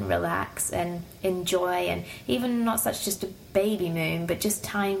together and relax and enjoy, and even not such just a baby moon, but just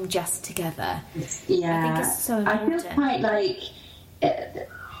time just together. Yeah. I think it's so important. I feel quite like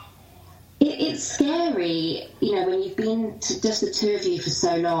it's scary, you know, when you've been just the two of you for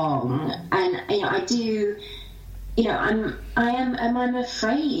so long, and, you know, you know, I'm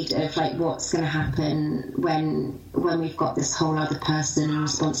afraid of like what's going to happen when we've got this whole other person and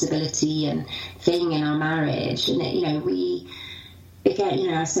responsibility and thing in our marriage. And you know, again,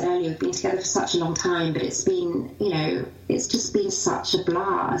 you know, I said earlier, we've been together for such a long time, but it's been, you know, it's just been such a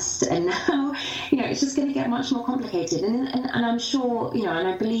blast. And now, you know, it's just going to get much more complicated. And I'm sure, you know, and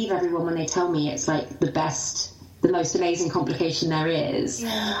I believe everyone when they tell me it's like the most amazing complication there is.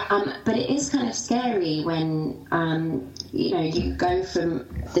 Yeah. But it is kind of scary when, you know, you go from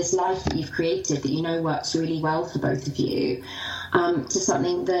this life that you've created that you know works really well for both of you, to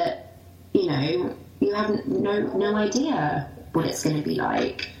something that, you know, you have no idea what it's going to be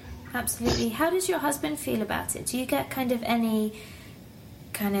like. Absolutely. How does your husband feel about it? Do you get kind of any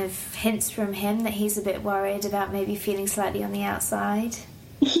kind of hints from him that he's a bit worried about maybe feeling slightly on the outside?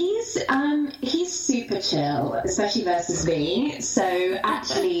 He's super chill, especially versus me. So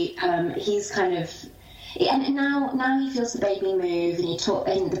actually, he's kind of, and now he feels the baby move,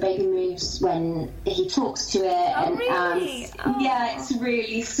 and the baby moves when he talks to it. Oh, and really? Yeah, it's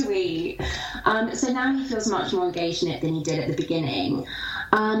really sweet. So now he feels much more engaged in it than he did at the beginning.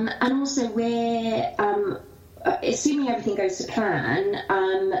 And also we're assuming everything goes to plan.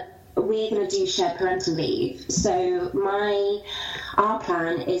 We're going to do shared parental leave. So our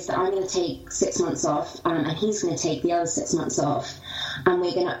plan is that I'm going to take 6 months off, and he's going to take the other 6 months off, and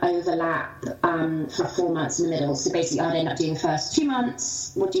we're going to overlap for 4 months in the middle. So basically, I'd end up doing the first 2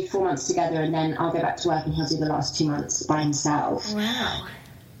 months. We'll do 4 months together, and then I'll go back to work, and he'll do the last 2 months by himself. Wow.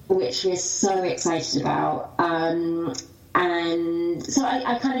 Which we're so excited about. And so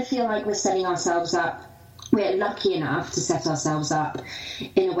I kind of feel like we're setting ourselves up. We're lucky enough to set ourselves up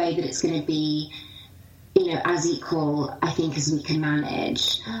in a way that it's going to be, you know, as equal, I think, as we can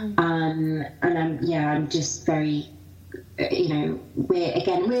manage. And I'm just very, you know, we're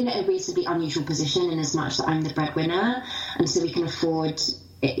in a reasonably unusual position in as much that I'm the breadwinner, and so we can afford,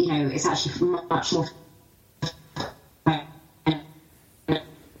 you know, it's actually much more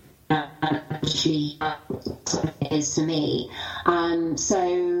actually is for me.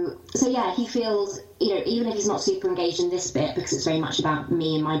 So yeah, he feels, you know, even if he's not super engaged in this bit, because it's very much about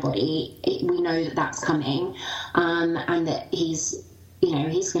me and my body, we know that that's coming, and that he's, you know,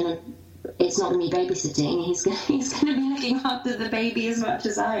 it's not going to be babysitting. He's going to be looking after the baby as much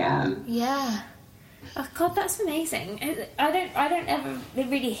as I am. Yeah. Oh God, that's amazing. I don't ever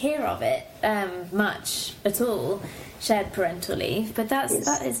really hear of it much at all, shared parental leave. But that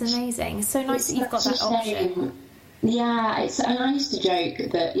is amazing. So nice that you've got that option. Yeah, and I used to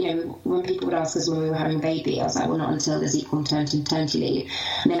joke that, you know, when people would ask us when we were having a baby, I was like, well, not until there's equal maternity leave.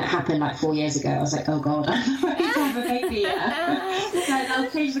 And then it happened like 4 years ago. I was like, oh God, I'm not ready to have a baby yet. So I'll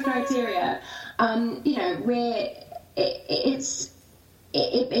change the criteria. You know,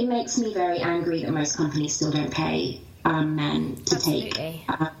 it makes me very angry that most companies still don't pay men to take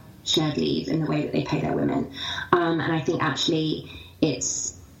shared leave in the way that they pay their women. And I think actually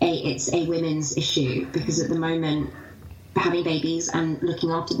it's a women's issue, because at the moment having babies and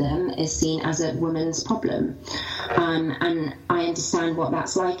looking after them is seen as a woman's problem. And I understand what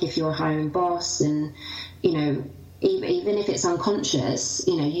that's like if you're a hiring boss, and, you know, even if it's unconscious,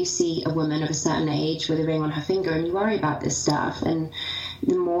 you know, you see a woman of a certain age with a ring on her finger and you worry about this stuff. And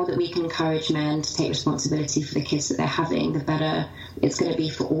the more that we can encourage men to take responsibility for the kids that they're having, the better it's going to be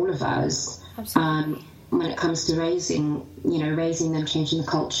for all of us. Absolutely. When it comes to raising them, changing the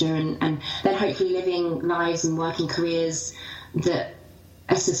culture, and then hopefully living lives and working careers that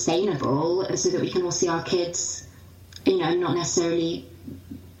are sustainable, so that we can all see our kids, you know, not necessarily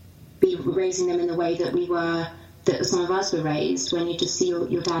be raising them in the way that some of us were raised, when you just see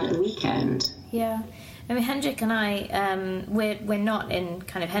your dad at the weekend. Yeah. I mean, Hendrik and I, we're not in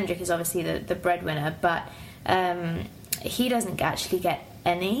kind of, Hendrik is obviously the breadwinner, but he doesn't actually get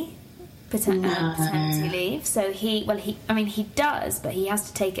any paternity leave. So he does, but he has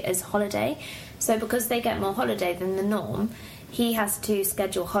to take it as holiday. So because they get more holiday than the norm, he has to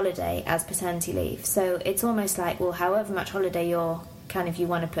schedule holiday as paternity leave. So it's almost like, well, however much holiday you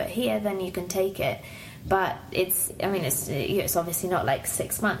want to put here, then you can take it. But it's obviously not like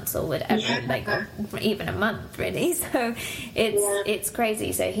 6 months or whatever, like even a month really. So it's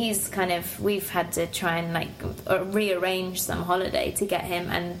crazy. So we've had to try and like rearrange some holiday to get him,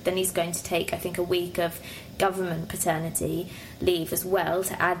 and then he's going to take, I think, a week of government paternity leave as well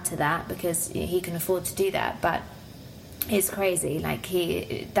to add to that, because he can afford to do that. But it's crazy. Like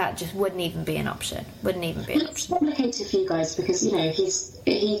that just wouldn't even be an option. It's complicated for you guys because, you know,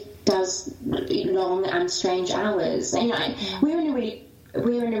 he does long and strange hours. And, you know, we're in a really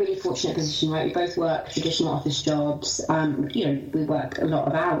we're in a really fortunate position, right? We both work traditional office jobs. We work a lot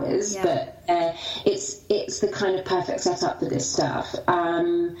of hours, but it's the kind of perfect setup for this stuff.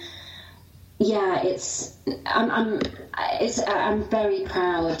 I'm very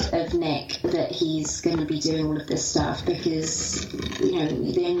proud of Nick that he's going to be doing all of this stuff, because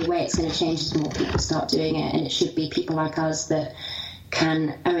the only way it's going to change is more people start doing it, and it should be people like us that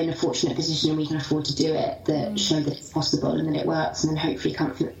are in a fortunate position and we can afford to do it, that show that it's possible and that it works, and then hopefully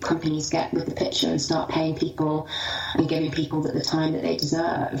companies get with the picture and start paying people and giving people the time that they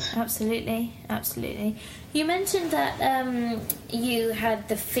deserve. Absolutely. You mentioned that you had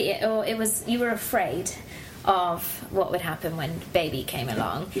the fear, or you were afraid of what would happen when baby came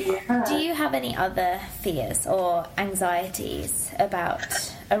along. Yeah. Do you have any other fears or anxieties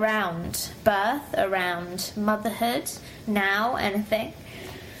around birth, around motherhood now, anything?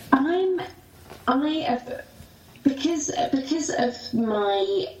 Because of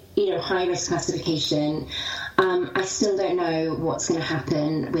my high risk classification, I still don't know what's going to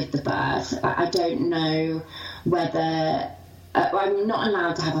happen with the birth. I don't know whether I'm not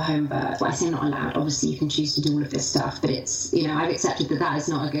allowed to have a home birth. Well, I say not allowed. Obviously, you can choose to do all of this stuff, but it's I've accepted that is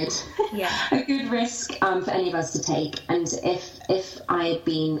not a good risk for any of us to take. And if I had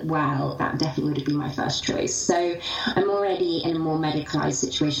been well, that definitely would have been my first choice. So I'm already in a more medicalised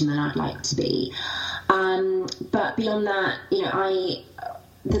situation than I'd like to be. But beyond that,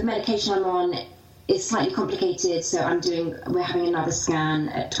 the medication I'm on is slightly complicated, so we're having another scan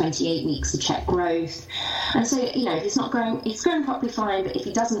at 28 weeks to check growth. And so, if it's not growing, it's growing properly fine, but if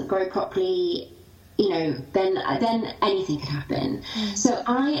it doesn't grow properly, then anything could happen. So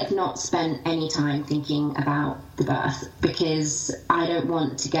I have not spent any time thinking about the birth, because I don't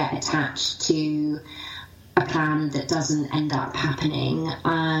want to get attached to a plan that doesn't end up happening.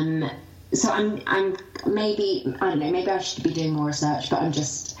 So I'm maybe I should be doing more research, but I'm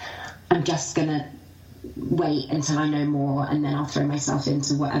just gonna wait until I know more, and then I'll throw myself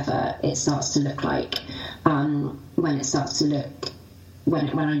into whatever it starts to look like when I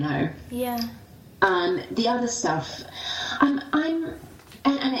know. Yeah. The other stuff,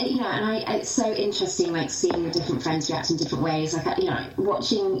 it's so interesting, like seeing the different friends react in different ways. Like,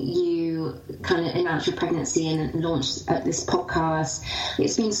 watching you kind of announce your pregnancy and launch this podcast,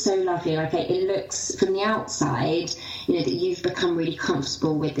 it's been so lovely. Like, it looks from the outside, that you've become really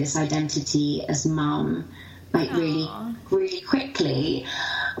comfortable with this identity as mum, like Aww. really quickly,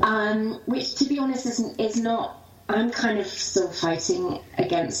 which, to be honest, is not. I'm kind of still fighting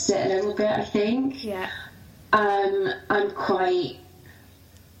against it a little bit, I think. Yeah. I'm quite.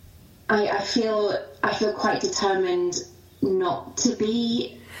 I feel quite determined not to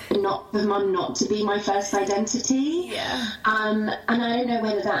be my first identity. Yeah. And I don't know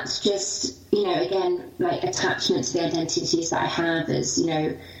whether that's just, again, like attachment to the identities that I have as,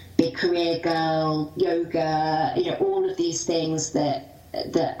 big career girl, yoga, all of these things that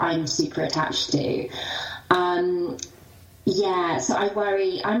I'm super attached to. So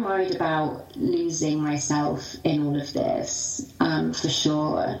I'm worried about losing myself in all of this, for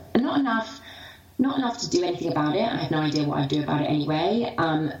sure. And not enough to do anything about it. I have no idea what I'd do about it anyway.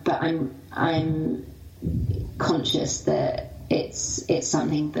 But I'm conscious that it's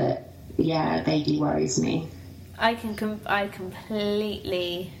something that, vaguely worries me. I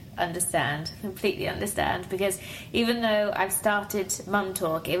completely understand, because even though I've started Mum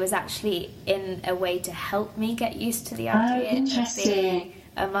Talk, it was actually in a way to help me get used to the idea of being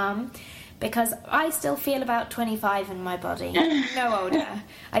a mum, because I still feel about 25 in my body, no older.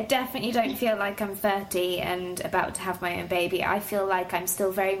 I definitely don't feel like I'm 30 and about to have my own baby. I feel like I'm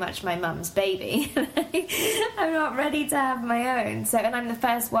still very much my mum's baby. I'm not ready to have my own. So, and I'm the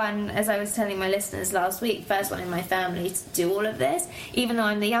first one, as I was telling my listeners last week, first one in my family to do all of this. Even though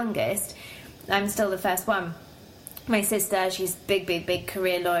I'm the youngest, I'm still the first one. My sister, she's big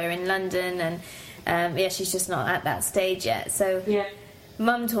career lawyer in London, and she's just not at that stage yet. So yeah.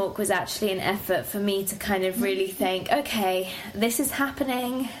 Mum Talk was actually an effort for me to kind of really think, okay, this is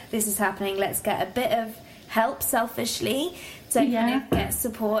happening, let's get a bit of help selfishly to kind of get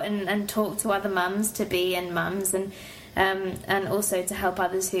support and talk to other mums to be and mums, and also to help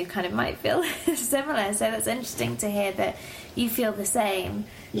others who kind of might feel similar. So that's interesting to hear that you feel the same,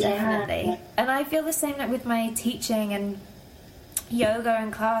 definitely. And I feel the same, like, with my teaching and yoga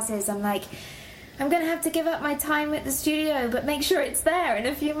and classes. I'm like, I'm going to have to give up my time at the studio, but make sure it's there in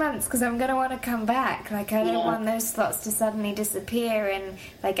a few months, because I'm going to want to come back. Like, I don't want those slots to suddenly disappear, and,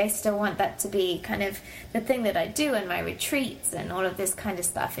 like, I still want that to be kind of the thing that I do in my retreats, and all of this kind of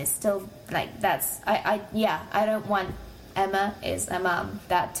stuff is still, like, that's, I don't want Emma is a mum,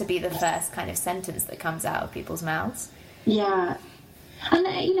 that to be the first kind of sentence that comes out of people's mouths. Yeah.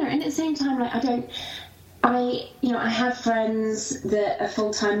 at the same time, like, I have friends that are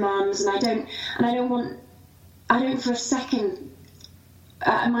full-time mums, and I don't for a second.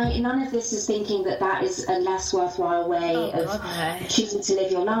 None of this is thinking that is a less worthwhile way of choosing to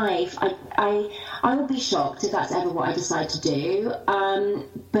live your life. I will be shocked if that's ever what I decide to do.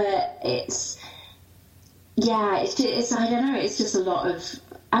 But it's I don't know. It's just a lot of,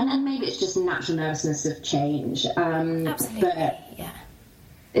 and maybe it's just natural nervousness of change. Absolutely. But yeah.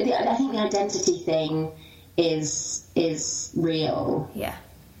 I think the identity thing is real. Yeah.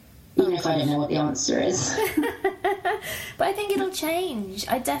 Even if I don't know what the answer is. But I think it'll change.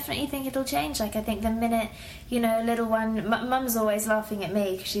 I definitely think it'll change. Like, I think the minute, little one... Mum's always laughing at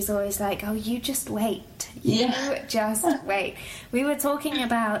me, because she's always like, oh, you just wait. You just wait. We were talking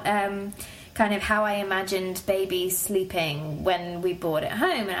about kind of how I imagined babies sleeping when we brought it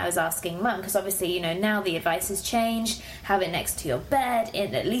home, and I was asking Mum, because obviously, now the advice has changed, have it next to your bed,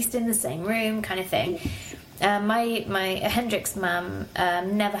 at least in the same room, kind of thing. My Hendrik's mum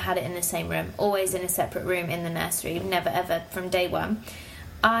never had it in the same room, always in a separate room in the nursery, never ever from day one.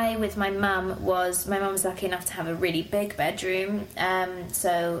 With my mum was lucky enough to have a really big bedroom,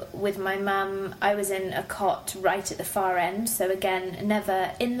 so with my mum I was in a cot right at the far end, so again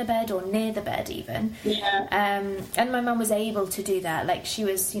never in the bed or near the bed even. And my mum was able to do that. Like, she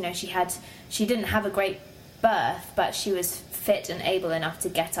was, she didn't have a great birth, but she was fit and able enough to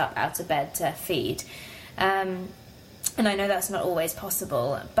get up out of bed to feed. And I know that's not always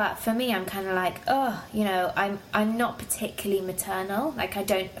possible, but for me, I'm kind of like, I'm not particularly maternal. Like, I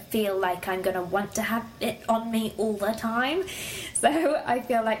don't feel like I'm going to want to have it on me all the time. So I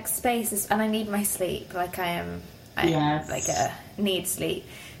feel like space is, and I need my sleep. Like, I need sleep.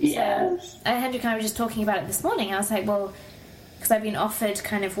 Yes. So Hendrik and I were just talking about it this morning. I was like, well, because I've been offered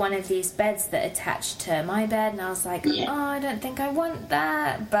kind of one of these beds that attach to my bed, and I was like, I don't think I want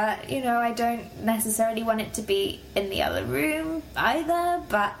that, but I don't necessarily want it to be in the other room either.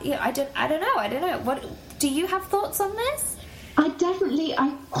 But I don't know. What do you have thoughts on this? I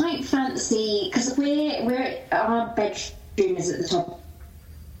quite fancy, because our bedroom is at the top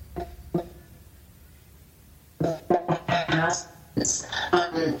of the house.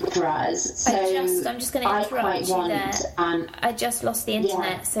 For us, so I'm just going to interrupt you there. I just lost the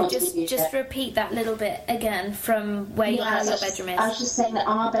internet, so just repeat that little bit again from where your bedroom is. I was just saying that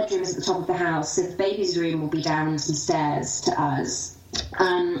our bedroom is at the top of the house, so the baby's room will be down some stairs to us.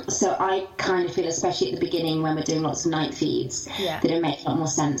 So I kind of feel, especially at the beginning when we're doing lots of night feeds, that it makes a lot more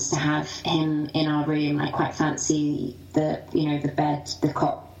sense to have him in our room. I quite fancy the bed, the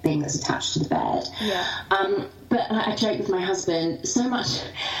cot thing that's attached to the bed. But I joke with my husband so much,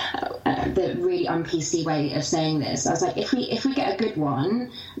 the really un-PC way of saying this. I was like, if we get a good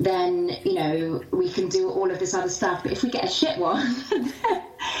one, then we can do all of this other stuff. But if we get a shit one,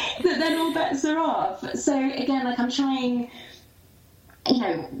 then all bets are off. So again, like, I'm trying.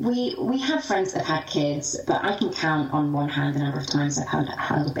 We have friends that have had kids, but I can count on one hand the number of times I've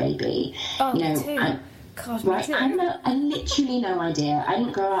held a baby. Oh, me too. God, right? I literally no idea. I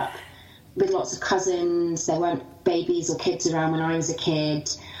didn't grow up with lots of cousins. There weren't babies or kids around when I was a kid.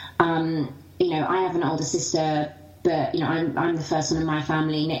 I have an older sister, but I'm the first one in my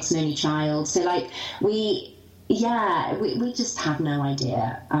family. Nick's an only child, so like we just have no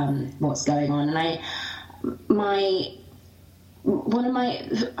idea what's going on. And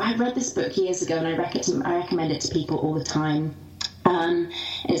I read this book years ago, and I recommend it to people all the time.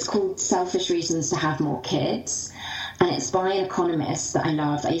 It's called Selfish Reasons to Have More Kids, and it's by an economist that I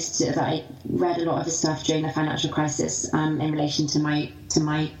love. I read a lot of his stuff during the financial crisis in relation to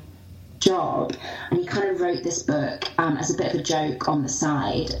my job, and he kind of wrote this book as a bit of a joke on the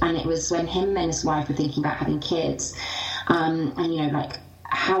side. And it was when him and his wife were thinking about having kids, and like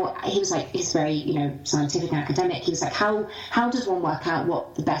how he was like, he's very scientific and academic. He was like, how does one work out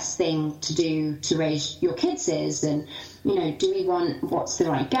what the best thing to do to raise your kids is, and do we want, what's the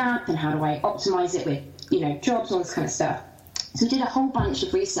right gap, and how do I optimize it with jobs, all this kind of stuff. So we did a whole bunch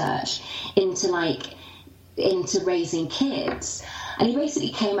of research into raising kids, and he basically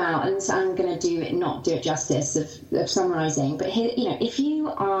came out, and so I'm going to not do it justice of summarizing, but here, if you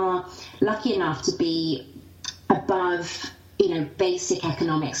are lucky enough to be above basic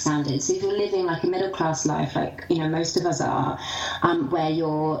economic standards, so if you're living like a middle class life, like most of us are, where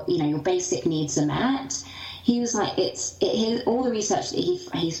your basic needs are met, he was like, all the research that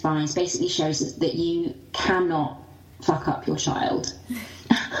he finds basically shows that you cannot fuck up your child.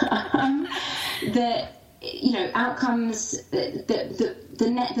 Outcomes,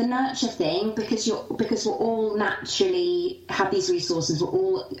 the nurture thing, because we're all naturally have these resources, we're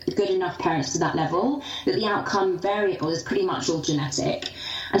all good enough parents to that level, that the outcome variable is pretty much all genetic.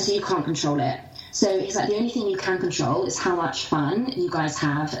 and so you can't control it. So he's like, the only thing you can control is how much fun you guys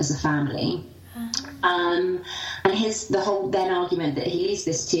have as a family. And the whole then argument that he leads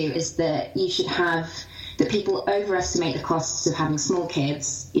this to is that that people overestimate the costs of having small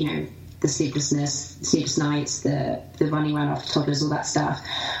kids, you know, the sleepless nights, the running around after toddlers, all that stuff,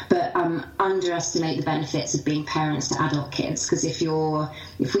 but underestimate the benefits of being parents to adult kids. Because if you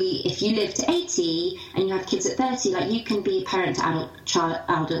live to 80 and you have kids at 30, like, you can be a parent to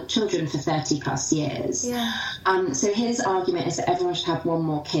adult children for 30 plus years. Yeah. So his argument is that everyone should have one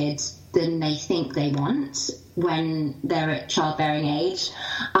more kid than they think they want when they're at childbearing age,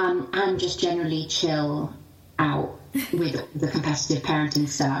 and just generally chill out with the competitive parenting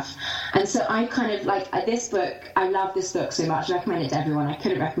stuff. And so I kind of like this book. I love this book so much. I recommend it to everyone. I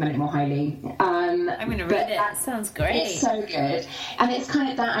couldn't recommend it more highly. I'm going to read it. That sounds great. It's so good. And it's kind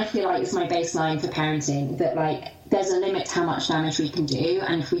of that, I feel like, is my baseline for parenting, that like there's a limit to how much damage we can do,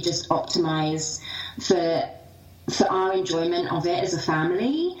 and if we just optimize for our enjoyment of it as a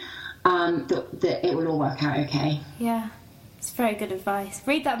family, that it will all work out okay. Yeah. It's very good advice.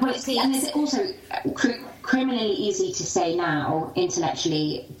 Read that book, please. And it's also criminally easy to say now,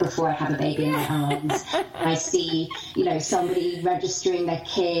 intellectually, before I have a baby in my arms. I see, you know, somebody registering their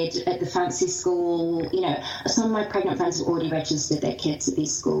kid at the fancy school. You know, some of my pregnant friends have already registered their kids at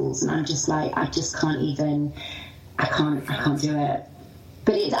these schools, and I'm just like, I can't do it.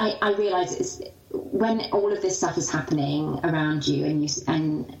 But I realise it's when all of this stuff is happening around you,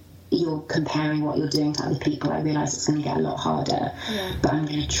 and you're comparing what you're doing to other people, I realise it's going to get a lot harder. Yeah. But I'm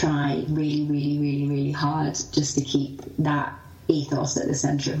going to try really, really, really, really hard just to keep that ethos at the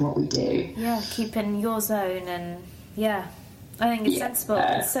centre of what we do. Yeah, keep in your zone, and I think it's sensible.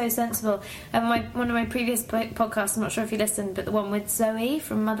 It's so sensible. And one of my previous podcasts, I'm not sure if you listened, but the one with Zoe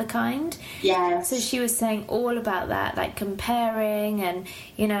from Motherkind. Yes. So she was saying all about that, like comparing and,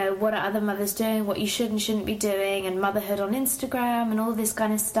 you know, what are other mothers doing, what you should and shouldn't be doing, and motherhood on Instagram and all this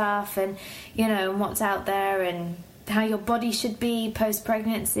kind of stuff, and, you know, and what's out there, and how your body should be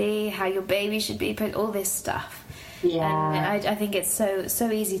post-pregnancy, how your baby should be, all this stuff. Yeah. And I think it's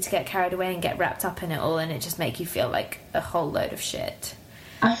so easy to get carried away and get wrapped up in it all, and it just make you feel like a whole load of shit.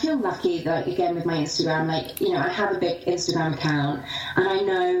 I feel lucky that, again, with my Instagram, like, you know, I have a big Instagram account, and I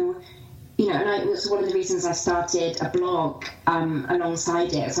know, you know, and it was one of the reasons I started a blog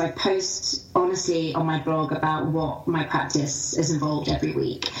alongside it. So I post honestly on my blog about what my practice is involved every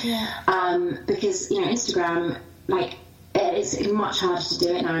week. Yeah. Because, you know, Instagram, like, it's much harder to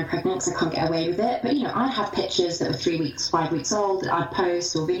do it now I'm pregnant because I can't get away with it. But, you know, I'd have pictures that were 3 weeks, 5 weeks old that I'd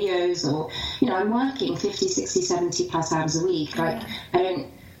post, or videos, or, you know, I'm working 50, 60, 70 plus hours a week. Like, I don't,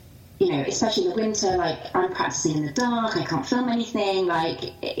 you know, especially in the winter, like, I'm practicing in the dark, I can't film anything. Like,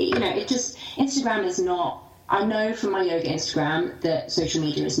 you know, it just, Instagram is not, I know from my yoga Instagram that social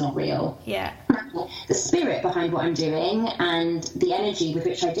media is not real. Yeah. The spirit behind what I'm doing and the energy with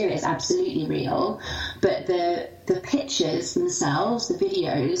which I do it is absolutely real, but the pictures themselves, the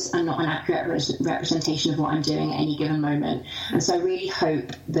videos, are not an accurate representation of what I'm doing at any given moment. And so I really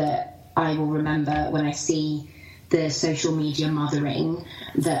hope that I will remember when I see the social media mothering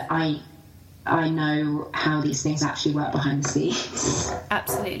that I know how these things actually work behind the scenes.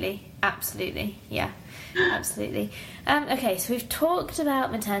 Absolutely, yeah. Absolutely. Okay, so we've talked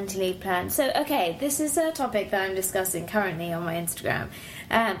about maternity leave plans. So, okay, this is a topic that I'm discussing currently on my Instagram,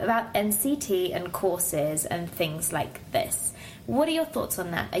 about NCT and courses and things like this. What are your thoughts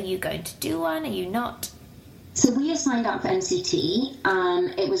on that? Are you going to do one? Are you not? So we are signed up for NCT.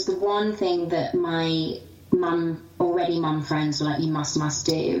 It was the one thing that my mum friends were like, you must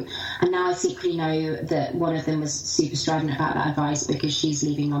do. And now I secretly know that one of them was super strident about that advice because she's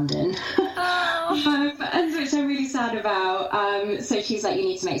leaving London. And which I'm really sad about. So she's like, you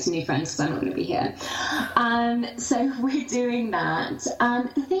need to make some new friends because I'm not going to be here. So we're doing that.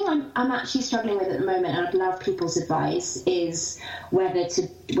 The thing I'm actually struggling with at the moment, and I'd love people's advice, is whether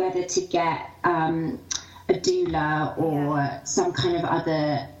to get a doula or some kind of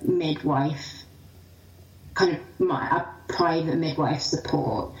other midwife, kind of a private midwife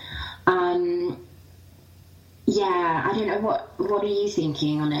support. I don't know, what are you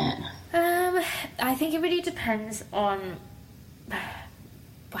thinking on it? I think it really depends on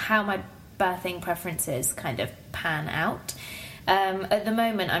how my birthing preferences kind of pan out. At the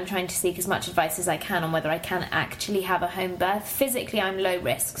moment, I'm trying to seek as much advice as I can on whether I can actually have a home birth. Physically, I'm low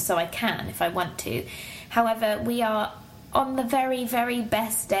risk, so I can if I want to. However, we are on the very, very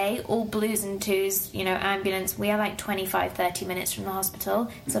best day, all blues and twos, you know, ambulance. We are like 25, 30 minutes from the hospital.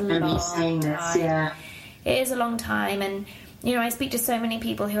 It's a long time. Yeah. It is a long time, and I speak to so many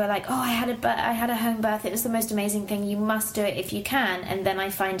people who are like, oh, I had a home birth, it was the most amazing thing, you must do it if you can, and then I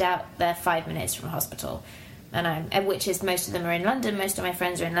find out they're 5 minutes from hospital, and which is, most of them are in London, most of my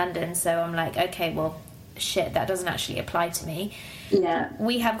friends are in London, so I'm like, okay, well, shit, that doesn't actually apply to me. Yeah.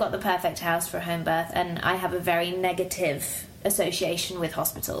 We have got the perfect house for a home birth, and I have a very negative association with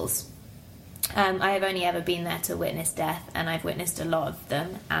hospitals. I have only ever been there to witness death, and I've witnessed a lot of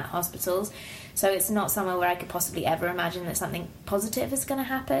them at hospitals, so it's not somewhere where I could possibly ever imagine that something positive is going to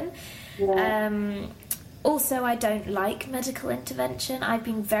happen. Yeah. Also, I don't like medical intervention. I've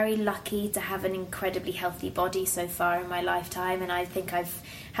been very lucky to have an incredibly healthy body so far in my lifetime, and I think I've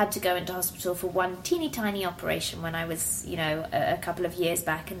had to go into hospital for one teeny tiny operation when I was, a couple of years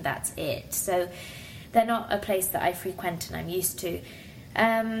back, and that's it. So they're not a place that I frequent and I'm used to.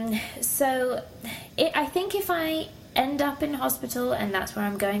 I think if I end up in hospital and that's where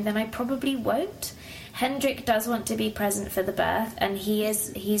I'm going, then I probably won't. Hendrik does want to be present for the birth, and he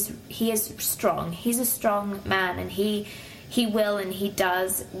is strong. He's a strong man, and he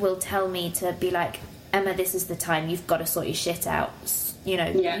will tell me to be like, Emma, this is the time, you've got to sort your shit out.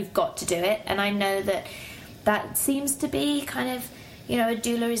 You've got to do it. And I know that seems to be kind of, a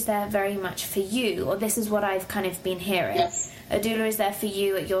doula is there very much for you, or this is what I've kind of been hearing. Yes. A doula is there for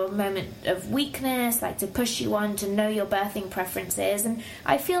you at your moment of weakness, like to push you on, to know your birthing preferences, and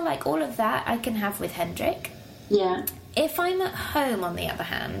I feel like all of that I can have with Hendrik. Yeah. If I'm at home, on the other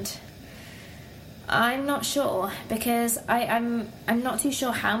hand, I'm not sure, because I'm not too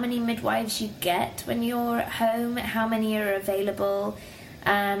sure how many midwives you get when you're at home, how many are available.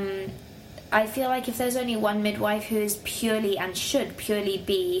 I feel like if there's only one midwife who is purely and should purely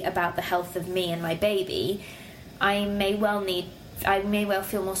be about the health of me and my baby, I may well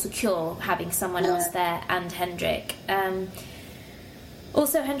feel more secure having someone else there and Hendrik.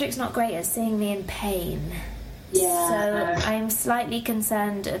 Also, Hendrik's not great at seeing me in pain. Yeah. So I'm slightly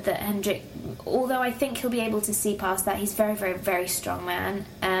concerned that Hendrik, although I think he'll be able to see past that, he's a very, very, very strong man.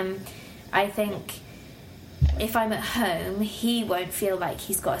 I think if I'm at home, he won't feel like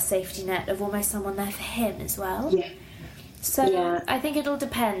he's got a safety net of almost someone there for him as well. Yeah. So I think it'll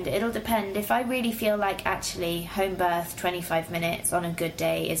depend. If I really feel like actually home birth 25 minutes on a good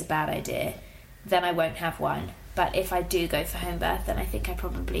day is a bad idea, then I won't have one. But if I do go for home birth, then I think I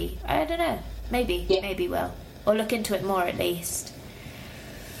probably, I don't know, maybe will. Or look into it more at least.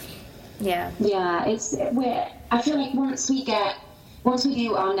 Yeah. Yeah, I feel like once we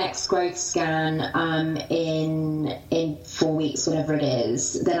do our next growth scan in 4 weeks, whatever it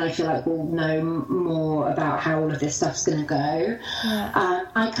is, then I feel like we'll know more about how all of this stuff's going to go. Yeah.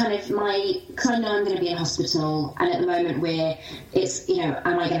 Because I know I'm going to be in hospital, and at the moment am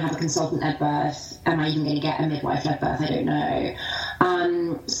I going to have a consultant-led birth? Am I even going to get a midwife-led birth? I don't know.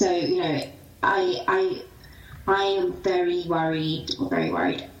 I am very worried.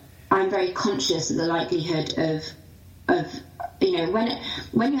 I'm very conscious of the likelihood of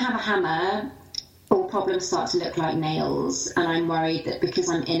when you have a hammer, all problems start to look like nails, and I'm worried that because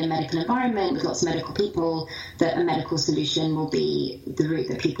I'm in a medical environment with lots of medical people, that a medical solution will be the route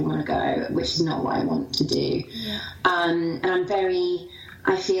that people want to go, which is not what I want to do. Yeah. And I'm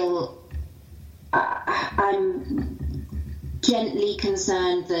gently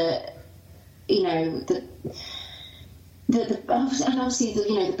concerned that, obviously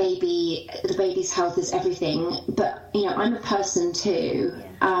the baby's health is everything, but I'm a person too,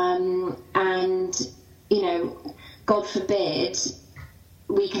 and God forbid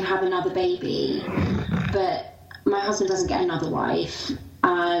we can have another baby, but my husband doesn't get another wife.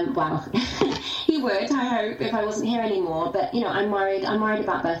 Well, he would, I hope, if I wasn't here anymore. But I'm worried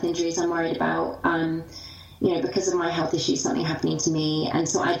about birth injuries. I'm worried about because of my health issues, something happening to me, and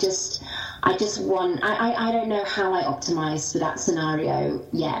so I don't know how I optimize for that scenario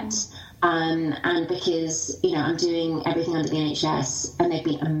yet. And because, I'm doing everything under the NHS, and they've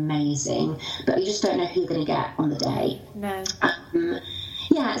been amazing, but you just don't know who you're going to get on the day. No.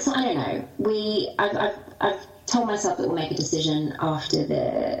 So I don't know. I've told myself that we'll make a decision after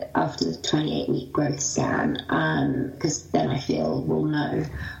the 28-week growth scan, because then I feel we'll know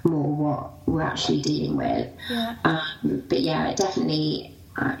more what we're actually dealing with. Yeah. But yeah, definitely,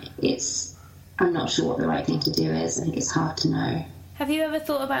 I'm not sure what the right thing to do is. I think it's hard to know. Have you ever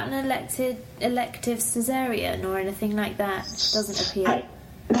thought about an elective cesarean or anything like that? It doesn't appeal.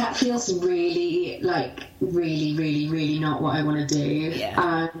 That feels really, really, really, really not what I want to do.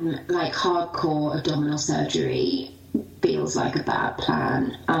 Yeah. Hardcore abdominal surgery feels like a bad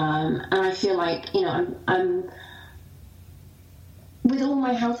plan. And I feel like, I'm with all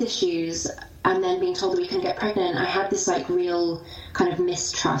my health issues and then being told that we couldn't get pregnant, I had this real kind of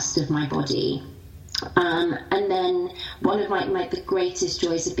mistrust of my body. And then one of my the greatest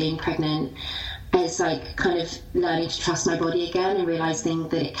joys of being pregnant is like kind of learning to trust my body again and realizing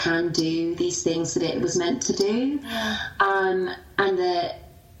that it can do these things that it was meant to do. And that,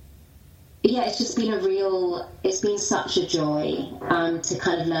 yeah, it's just been it's been such a joy to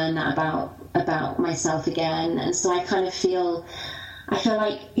kind of learn that about myself again. And so I feel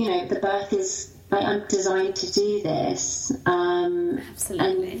like, you know, the birth is like, I'm designed to do this.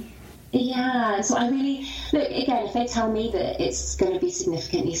 Absolutely. And, yeah, so I really, look, again, if they tell me that it's going to be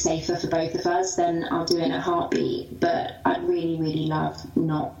significantly safer for both of us, then I'll do it in a heartbeat. But I'd really, really love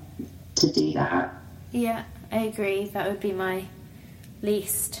not to do that. Yeah, I agree. That would be my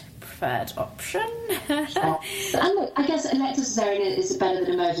least preferred option. And look, I guess elective cesarean is better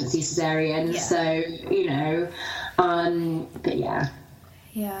than emergency cesarean, so, you know, but yeah.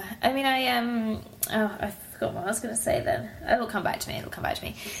 Yeah, I mean, I forgot what I was going to say then. It'll come back to me.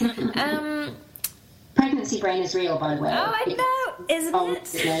 Pregnancy brain is real, by the way. Oh, I know, isn't it?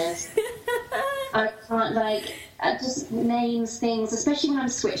 Goodness. I can't, just names things, especially when I'm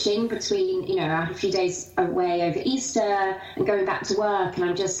switching between, you know, I have a few days away over Easter and going back to work, and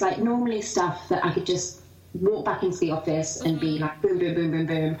I'm just like, normally stuff that I could just walk back into the office and be like, boom, boom, boom, boom,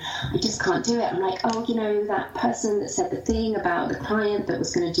 boom. I just can't do it. I'm like, oh, you know, that person that said the thing about the client that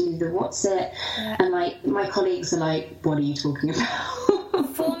was going to do the what's it, and like my colleagues are like, what are you talking about?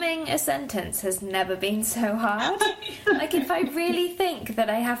 Forming a sentence has never been so hard. Like, if I really think that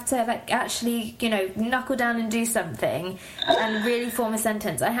I have to, like, actually, you know, knuckle down and do something and really form a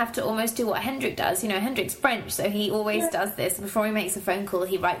sentence, I have to almost do what Hendrik does. You know, Hendrik's French, so he always does this. Before he makes a phone call,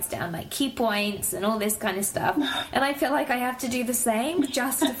 he writes down, like, key points and all this kind of stuff. And I feel like I have to do the same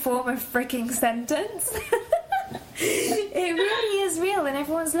just to form a freaking sentence. It really is real, and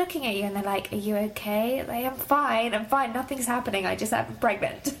everyone's looking at you and they're like, are you okay? Like, I'm fine, nothing's happening, I just am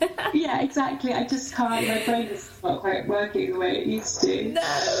pregnant. Yeah, exactly. I just can't, my brain is not quite working the way it used to.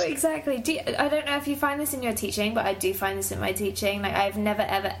 No, exactly. I don't know if you find this in your teaching, but I do find this in my teaching. Like, I've never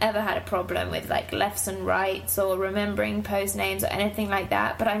ever had a problem with like lefts and rights or remembering pose names or anything like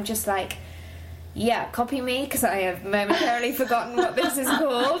that, but I'm just like, yeah, copy me, because I have momentarily forgotten what this is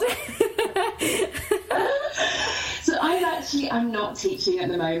called. So I'm not teaching at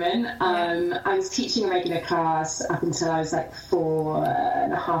the moment. I was teaching a regular class up until I was like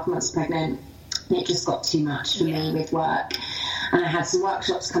 4.5 months pregnant, and it just got too much for me with work. And I had some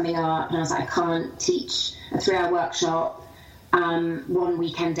workshops coming up, and I was like, I can't teach a 3-hour workshop one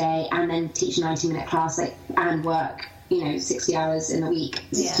weekend day and then teach a 90-minute class and work, you know, 60 hours in a week.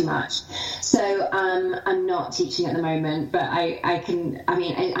 It's too much. So I'm not teaching at the moment, but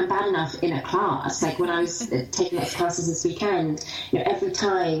I'm bad enough in a class. Like when I was taking those classes this weekend, you know, every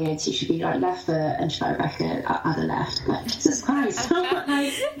time, you know, the teacher would be like left foot and she'd like Rebecca other left. I'm like, Jesus Christ.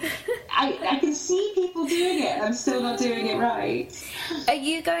 I can see people doing it. I'm still not doing it right. Are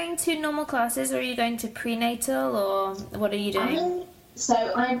you going to normal classes, or are you going to prenatal, or what are you doing?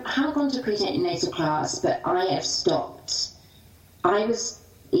 So I have gone to prenatal class, but I have stopped. I was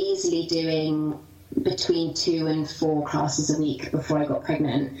easily doing between 2 and 4 classes a week before I got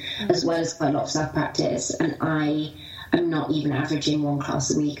pregnant, as well as quite a lot of self-practice, and I am not even averaging 1 class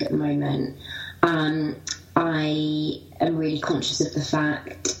a week at the moment. I am really conscious of the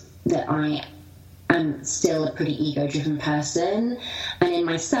fact that I am still a pretty ego-driven person, and in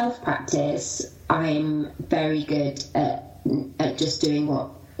my self-practice, I'm very good at just doing what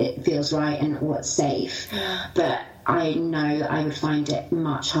it feels right and what's safe. But I know I would find it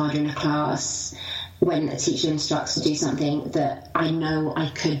much harder in a class when a teacher instructs to do something that I know I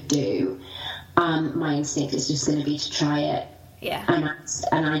could do. My instinct is just going to be to try it. And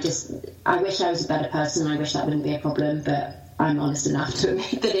I wish I was a better person. I wish that wouldn't be a problem, but I'm honest enough to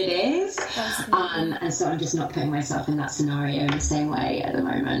admit that it is. And so I'm just not putting myself in that scenario in the same way at the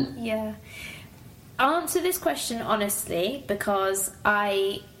moment. Answer this question honestly, because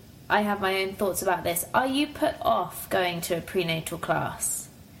I have my own thoughts about this. Are you put off going to a prenatal class?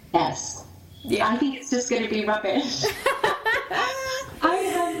 Yes. I think it's just going to be rubbish.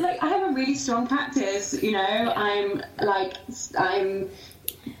 I have a really strong practice, you know. I'm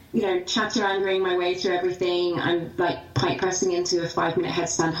you know, chaturangering my way through everything. I'm like pike pressing into a 5-minute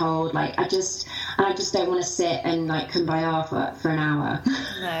headstand hold. Like I just don't want to sit and like kumbaya for an hour.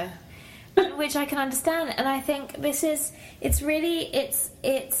 No. Which I can understand, and I think it's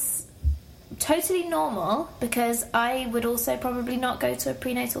totally normal, because I would also probably not go to a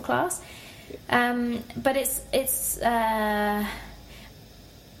prenatal class, but it's not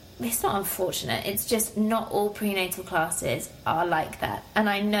unfortunate, it's just not all prenatal classes are like that, and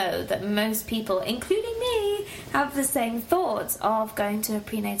I know that most people, including me, have the same thoughts of going to a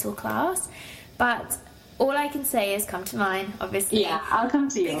prenatal class. But all I can say is come to mine, obviously. Yeah, I'll come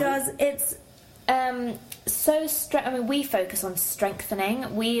to you. Because it's we focus on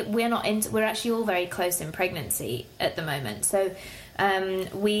strengthening. We're actually all very close in pregnancy at the moment. So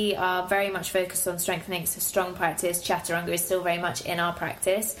we are very much focused on strengthening. So strong practice, chaturanga is still very much in our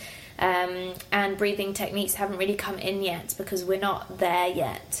practice. And breathing techniques haven't really come in yet because we're not there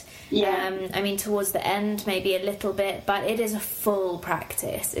yet. Yeah. Towards the end, maybe a little bit, but it is a full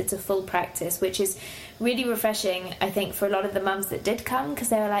practice. It's a full practice, which is really refreshing, I think, for a lot of the mums that did come, because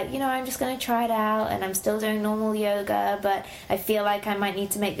they were like, I'm just going to try it out, and I'm still doing normal yoga, but I feel like I might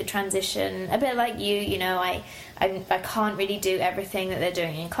need to make the transition. A bit like you, I can't really do everything that they're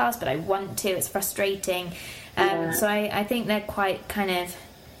doing in class, but I want to. It's frustrating. So I think they're quite kind of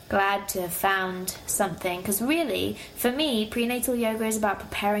glad to have found something, because really, for me, prenatal yoga is about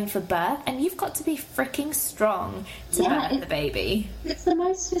preparing for birth, and you've got to be freaking strong to birth the baby. It's the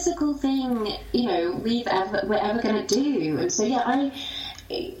most physical thing we're ever going to do, and so I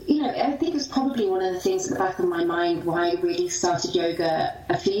think it's probably one of the things at the back of my mind why I really started yoga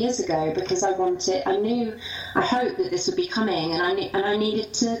a few years ago, because I hoped that this would be coming, and I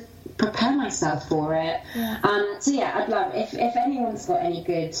needed to prepare myself for it. I'd love if anyone's got any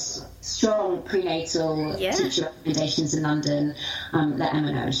good strong prenatal teacher recommendations in London, let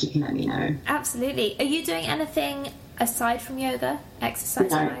Emma know and she can let me know. Absolutely. Are you doing anything aside from yoga,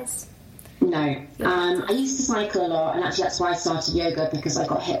 exercise wise? No. I used to cycle a lot, and actually that's why I started yoga, because I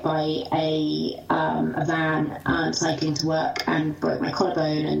got hit by a van cycling to work and broke my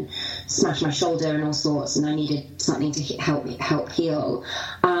collarbone and smashed my shoulder and all sorts, and I needed something to help heal.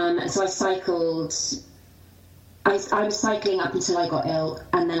 So I cycled. I was cycling up until I got ill,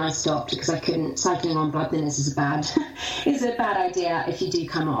 and then I stopped because I couldn't. Cycling on blood thinners is a bad idea if you do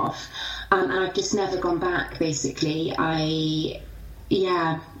come off. And I've just never gone back. Basically, so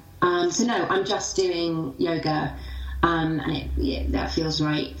no, I'm just doing yoga, and that feels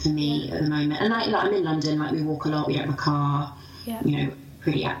right for me at the moment. And I'm in London, we walk a lot, we don't have a car,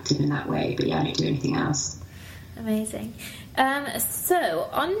 pretty active in that way. But I don't do anything else. Amazing. So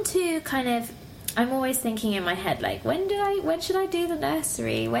on to kind of, I'm always thinking in my head, when should I do the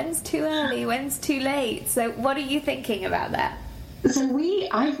nursery? When's too early? When's too late? So what are you thinking about that? So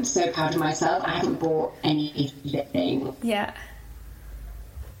I'm so proud of myself. I haven't bought anything. Yeah.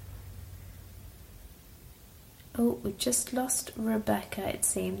 Oh, we've just lost Rebecca, it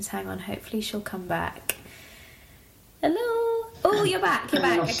seems. Hang on, hopefully she'll come back. Hello? Oh, you're back.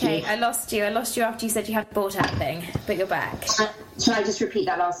 Okay, I lost you after you said you hadn't bought anything, but you're back. Shall I just repeat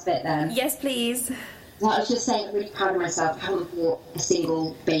that last bit then? Yes, please. Well, I was just saying, I'm really proud of myself. I haven't bought a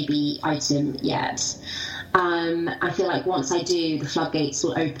single baby item yet. I feel like once I do, the floodgates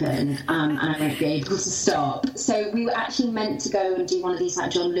will open, and I won't be able to stop. So we were actually meant to go and do one of these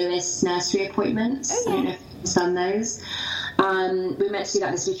John Lewis nursery appointments. I don't know if you've done those. We were meant to do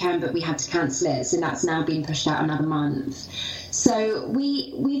that this weekend, but we had to cancel it, so that's now been pushed out another month. So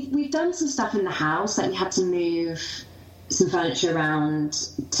we've done some stuff in the house, we had to move some furniture around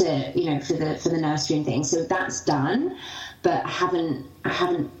to for the nursery and things. So that's done, but I haven't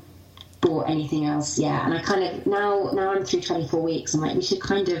bought anything else yet. And I kind of now I'm through 24 weeks. I'm like, we should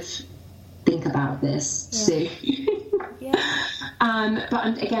kind of think about this soon. But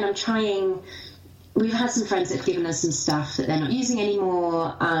I'm trying. We've had some friends that have given us some stuff that they're not using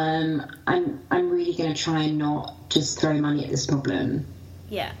anymore. I'm really going to try and not just throw money at this problem.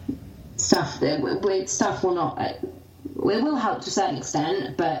 Yeah. Stuff will not. It will help to a certain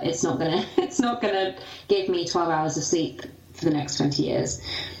extent, but it's not gonna give me 12 hours of sleep for the next 20 years.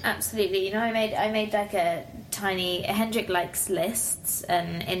 Absolutely. I made like a tiny. Hendrik likes lists,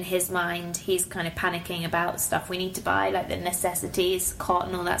 and in his mind he's kind of panicking about stuff we need to buy, like the necessities,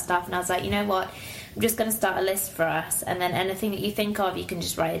 cotton, all that stuff. And I was like, you know what, I'm just going to start a list for us, and then anything that you think of, you can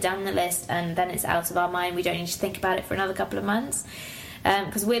just write it down the list, and then it's out of our mind. We don't need to think about it for another couple of months.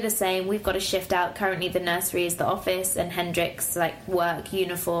 Because we're the same. We've got to shift out. Currently the nursery is the office, and Hendrik's work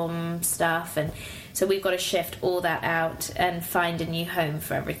uniform stuff, and so we've got to shift all that out and find a new home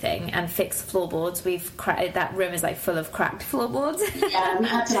for everything and fix floorboards. That room is full of cracked floorboards. Yeah, we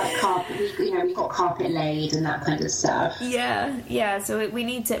had to carpet. We've got carpet laid and that kind of stuff. Yeah. So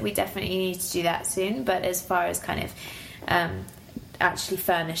we definitely need to do that soon. But as far as kind of actually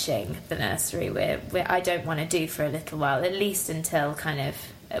furnishing the nursery, I don't want to do for a little while, at least until kind of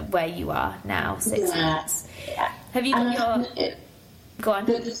where you are now, 6 months. Yeah. Have you got your... Go on.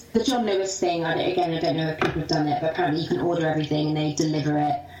 The John Lewis thing, I don't know if people have done it, but apparently you can order everything and they deliver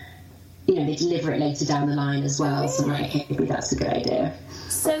it, they deliver it later down the line as well. So I'm like, okay, maybe that's a good idea.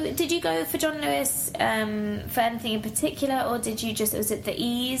 So did you go for John Lewis for anything in particular, or did you just, was it the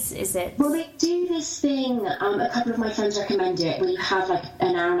ease? Is it? Well, they do this thing, a couple of my friends recommend it, where you have like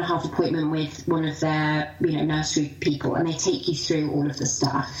an hour and a half appointment with one of their, nursery people, and they take you through all of the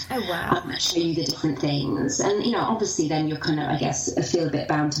stuff. Oh, wow. Show you the different things. And, obviously then you're kind of, I guess, feel a bit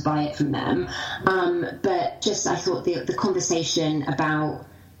bound to buy it from them. But just, I thought the conversation about,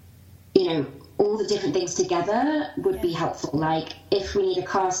 all the different things together would be helpful. Like, if we need a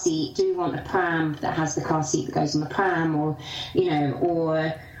car seat, do we want a pram that has the car seat that goes on the pram, or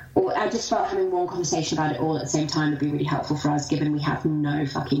I just felt having one conversation about it all at the same time would be really helpful for us, given we have no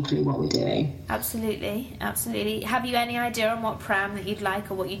fucking clue what we're doing. Absolutely. Have you any idea on what pram that you'd like,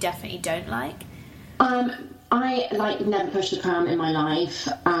 or what you definitely don't like? I never pushed a pram in my life.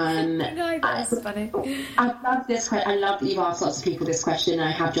 No, that's funny. I love this question. I love that you've asked lots of people this question. I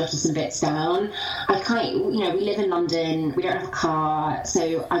have jotted some bits down. we live in London. We don't have a car,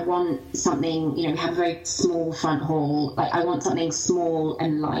 so I want something. We have a very small front hall. Like, I want something small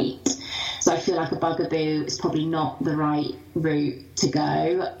and light. So I feel like a Bugaboo is probably not the right route to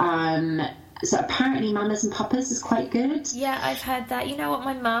go. So apparently Mamas and Papas is quite good. Yeah, I've heard that. You know what,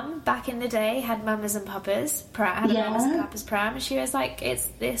 my mum, back in the day, had Mamas and Papas, had a Mamas and Papas pram, and she was like,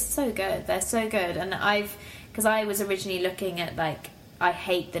 they're so good, they're so good. And because I was originally looking at, I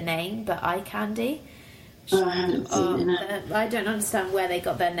hate the name, but Eye Candy. Oh, I haven't seen it. I don't understand where they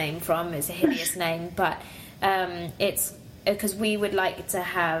got their name from. It's a hideous name, but it's because we would like to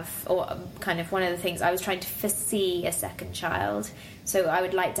have, or kind of one of the things, I was trying to foresee a second child, so I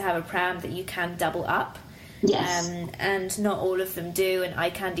would like to have a pram that you can double up. Yes. And not all of them do, and Eye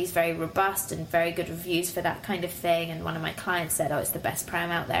Candy's very robust and very good reviews for that kind of thing, and one of my clients said, it's the best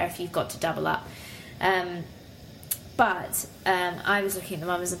pram out there if you've got to double up. But I was looking at the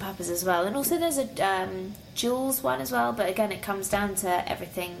Mamas and Papas as well, and also there's a Jules one as well, but again it comes down to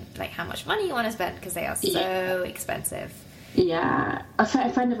everything, like how much money you want to spend, because they are so expensive. Yeah, a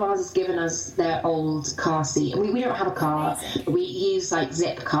friend of ours has given us their old car seat. We don't have a car. Amazing. We use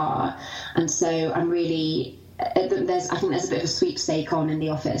Zipcar, and so I'm really. I think there's a bit of a sweepstake on in the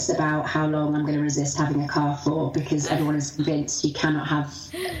office about how long I'm going to resist having a car for, because everyone is convinced you cannot have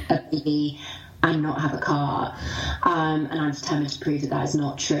a baby and not have a car, and I'm determined to prove that is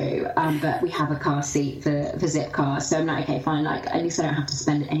not true. But we have a car seat for Zipcar, so I'm like, okay, fine. Like, at least I don't have to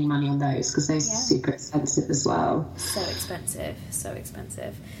spend any money on those, because those are super expensive as well. So expensive.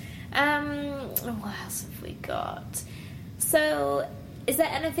 What else have we got? So, is there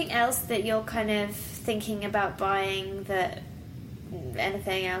anything else that you're kind of thinking about buying?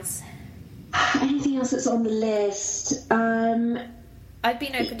 Anything else? Anything else that's on the list? I've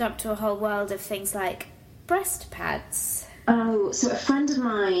been opened up to a whole world of things like breast pads. Oh, so a friend of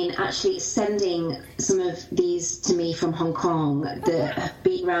mine actually is sending some of these to me from Hong Kong that have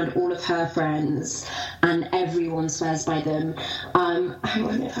been around all of her friends, and everyone swears by them. I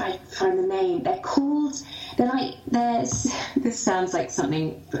wonder if I find the name. This sounds like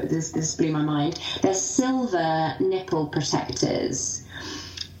something, this blew my mind. They're silver nipple protectors,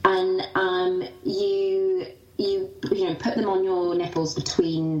 and you put them on your nipples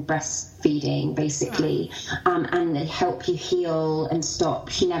between breastfeeding, basically, and they help you heal and stop.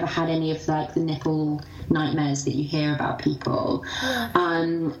 She never had any of the nipple nightmares that you hear about people.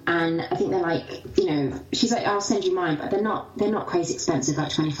 And I think they're she's like, I'll send you mine, but they're not crazy expensive, like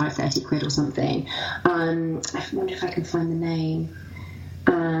 25-30 quid or something. I wonder if I can find the name.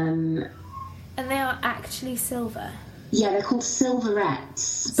 And they are actually silver. Yeah, they're called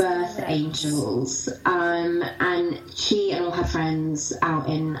Silverettes, birth angels, and she and all her friends out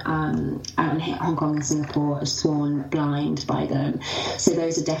in Hong Kong and Singapore are sworn blind by them. So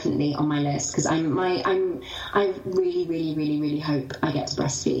those are definitely on my list, because I really, really, really, really hope I get to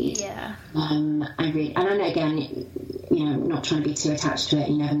breastfeed. Yeah. And I know, again, not trying to be too attached to it.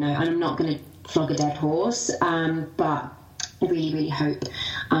 You never know, and I'm not going to flog a dead horse, but I really, really hope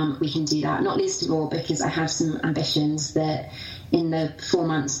we can do that. Not least of all because I have some ambitions that in the 4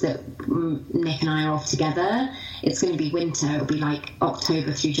 months that Nick and I are off together, it's going to be winter. It'll be like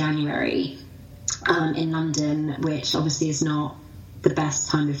October through January in London, which obviously is not the best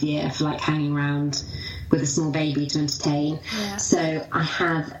time of year for hanging around with a small baby to entertain. Yeah. So I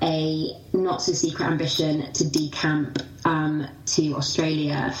have a not so secret ambition to decamp to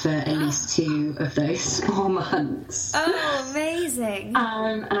Australia for at least 2 of those 4 months. Oh, amazing.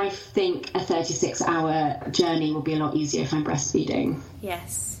 And I think a 36-hour journey will be a lot easier if I'm breastfeeding.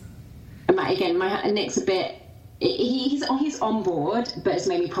 Yes. And Nick's a bit, he's on board, but has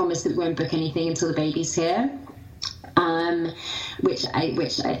made me promise that we won't book anything until the baby's here. which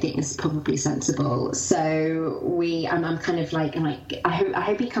I think is probably sensible. So I'm kind of like, I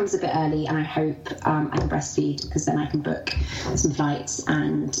hope he comes a bit early, and I hope I can breastfeed, because then I can book some flights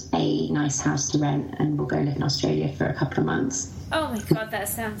and a nice house to rent, and we'll go live in Australia for a couple of months. Oh my God, that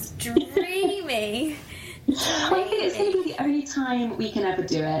sounds dreamy. I think it's going to be the only time we can ever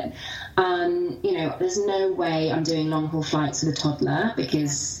do it. There's no way I'm doing long haul flights with a toddler,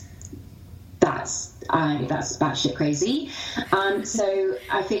 because that's batshit crazy. So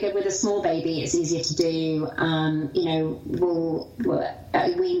I figured with a small baby, it's easier to do.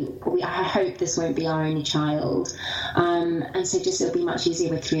 I hope this won't be our only child, and so just it'll be much easier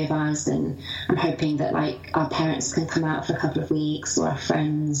with 3 of us. And I'm hoping that like our parents can come out for a couple of weeks, or our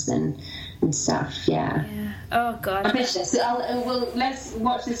friends and stuff. Yeah. Oh God. Ambitious. Let's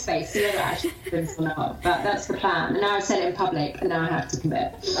watch this space, see whether it actually happens or not. But that's the plan. And now I've said it in public, and now I have to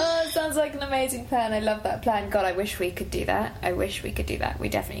commit. Oh, it sounds like an amazing plan. I love that plan. God, I wish we could do that. We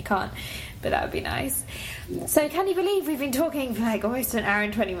definitely can't, but that would be nice. So can you believe we've been talking for like almost an hour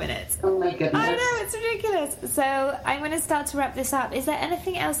and 20 minutes? Oh my goodness. I know, it's ridiculous. So I'm going to start to wrap this up. Is there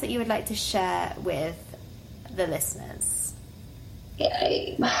anything else that you would like to share with the listeners?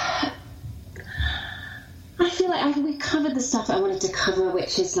 I feel like we've covered the stuff that I wanted to cover,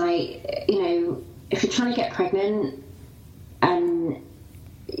 which is like, if you're trying to get pregnant, and,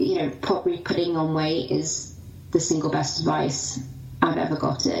 probably putting on weight is the single best advice I've ever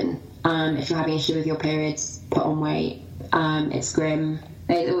gotten. If you're having issue with your periods, put on weight. It's grim.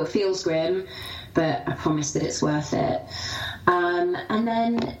 It feels grim, but I promise that it's worth it. And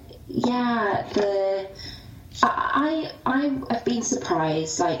then, I have been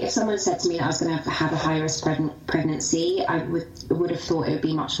surprised. Like, if someone said to me that I was going to have a high-risk pregnancy, I would have thought it would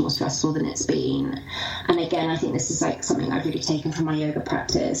be much more stressful than it's been. And again, I think this is like something I've really taken from my yoga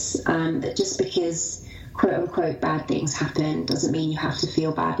practice, that just because quote-unquote bad things happen doesn't mean you have to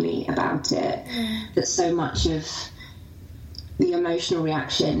feel badly about it. That so much of the emotional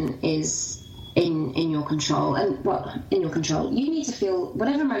reaction is in your control, and in your control. You need to feel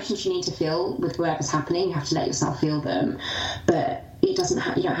whatever emotions you need to feel with whatever's happening. You have to let yourself feel them, but you don't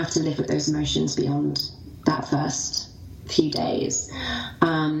have to live with those emotions beyond that first few days.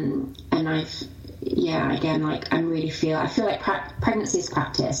 And I feel like pregnancy is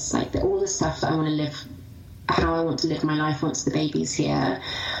practice. Like all the stuff that I want to live, how I want to live my life once the baby's here,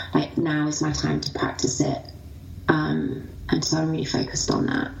 like now is my time to practice it. And so I'm really focused on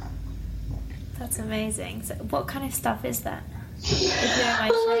that. That's amazing. So what kind of stuff is that? If you don't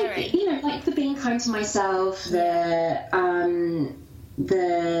mind sharing. Like the being kind to myself, the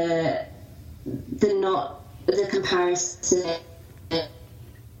comparison,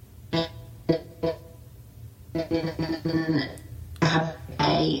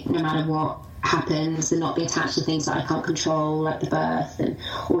 no matter what happens, the not be attached to things that I can't control, like the birth and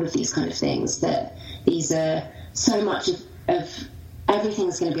all of these kind of things. That these are so much of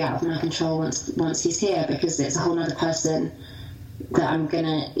everything's going to be out of my control once he's here, because it's a whole other person that I'm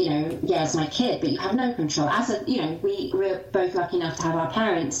gonna, it's my kid, but you have no control. We're both lucky enough to have our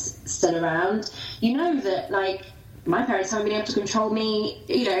parents still around. That like my parents haven't been able to control me,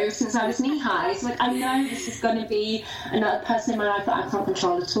 since I was knee high. So like I know this is going to be another person in my life that I can't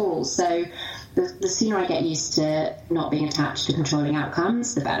control at all. So the sooner I get used to not being attached to controlling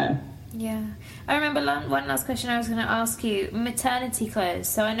outcomes, the better. Yeah. I remember one last question I was going to ask you. Maternity clothes.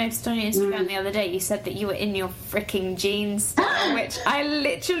 So I noticed on your Instagram the other day you said that you were in your freaking jeans still, which I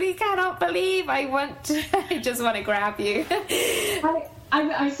literally cannot believe. I just want to grab you.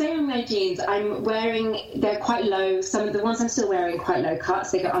 I say on my jeans, they're quite low. Some of the ones I'm still wearing are quite low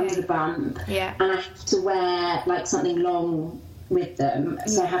cuts. They go under the bump. Yeah. And I have to wear like something long with them.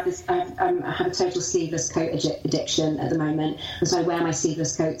 So I have a total sleeveless coat addiction at the moment, and so I wear my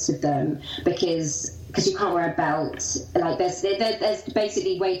sleeveless coats with them because you can't wear a belt. Like there's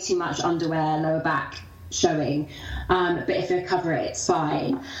basically way too much underwear, lower back showing, but if they cover it, it's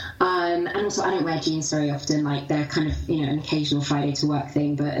fine. And also I don't wear jeans very often. Like they're kind of an occasional Friday to work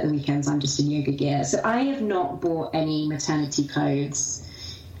thing, but at the weekends I'm just in yoga gear. So I have not bought any maternity clothes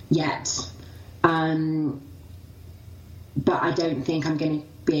yet. But I don't think I'm going to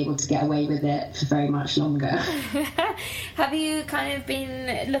be able to get away with it for very much longer. Have you kind of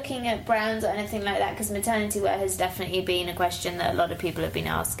been looking at brands or anything like that? Because maternity wear has definitely been a question that a lot of people have been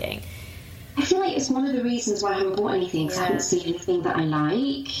asking. I feel like it's one of the reasons why I haven't bought anything, because I haven't seen anything that I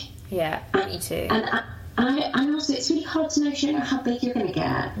like. Yeah, me too. And also, it's really hard to know if you don't know how big you're going to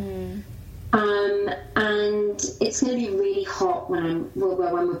get. And it's going to be really hot when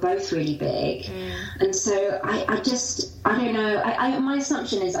we're both really big. And so I don't know. My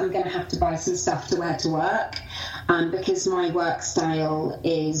assumption is I'm going to have to buy some stuff to wear to work, because my work style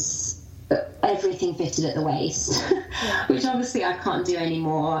is everything fitted at the waist, which obviously I can't do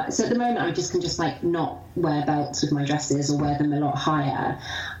anymore. So at the moment I just can like not wear belts with my dresses or wear them a lot higher.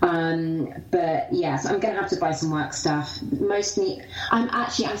 But yeah, so I'm going to have to buy some work stuff. Mostly, I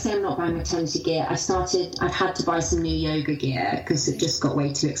say I'm not buying maternity gear. I've had to buy some new yoga gear because it just got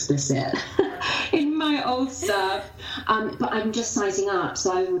way too explicit in my old stuff. But I'm just sizing up,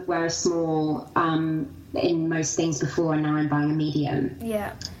 so I would wear a small in most things before, and now I'm buying a medium.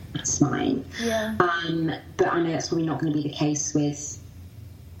 Yeah. It's fine. Yeah. But I know that's probably not going to be the case with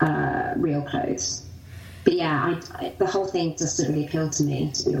real clothes. But yeah, the whole thing just really appealed to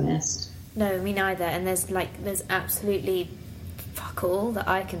me, to be honest. No, me neither. And there's absolutely fuck all that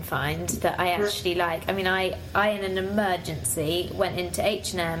I can find that I actually like. I mean, I in an emergency went into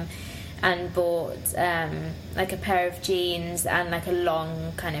H&M and bought like a pair of jeans and like a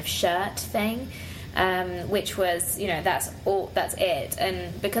long kind of shirt thing. Which was, that's it.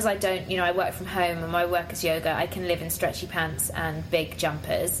 And because I don't, I work from home and my work is yoga, I can live in stretchy pants and big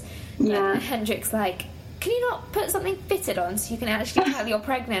jumpers. Yeah. And Hendrik's like, can you not put something fitted on so you can actually tell you're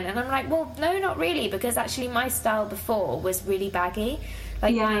pregnant? And I'm like, well, no, not really, because actually my style before was really baggy.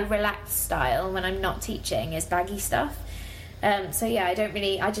 Like my relaxed style when I'm not teaching is baggy stuff. So yeah,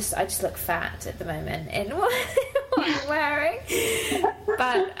 I just look fat at the moment in what I'm wearing.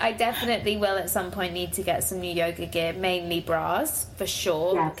 But I definitely will at some point need to get some new yoga gear, mainly bras, for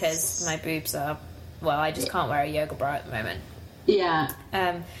sure, because my boobs are, I just can't wear a yoga bra at the moment. Yeah.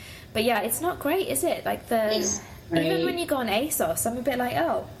 But yeah, it's not great, is it? Like even when you go on ASOS, I'm a bit like,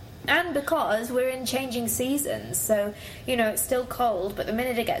 oh. And because we're in changing seasons, so, it's still cold, but the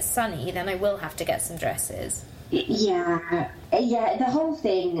minute it gets sunny, then I will have to get some dresses. Yeah, the whole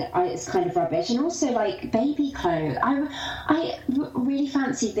thing is kind of rubbish. And also, like, baby clothes. I really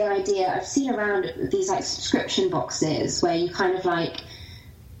fancied the idea. I've seen around these, like, subscription boxes where you kind of, like,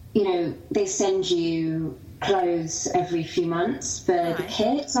 they send you clothes every few months for the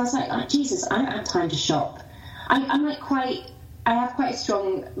kids. I was like, oh, Jesus, I don't have time to shop. I have quite a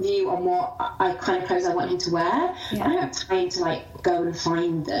strong view on what kind of clothes I want him to wear. Yeah. I don't have time to, like, go and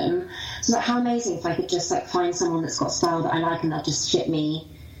find them. So, like, how amazing if I could just, like, find someone that's got style that I like and they'll just ship me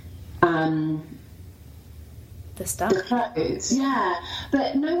the stuff. The clothes, yeah.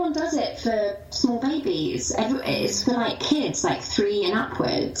 But no one does it for small babies. It's for, like, kids, like, 3 and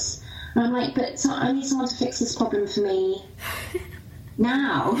upwards. And I'm like, but I need someone to fix this problem for me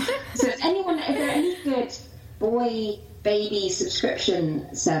now. So if there are any good baby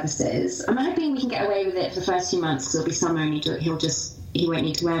subscription services, I'm hoping we can get away with it for the first few months because it'll be summer and he won't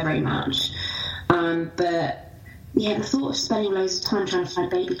need to wear very much. But yeah, the thought of spending loads of time trying to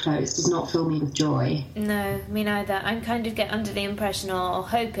find baby clothes does not fill me with joy. No, me neither. I'm kind of get under the impression or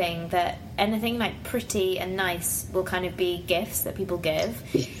hoping that anything like pretty and nice will kind of be gifts that people give.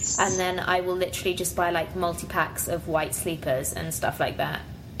 Yes. And then I will literally just buy like multi-packs of white sleepers and stuff like that.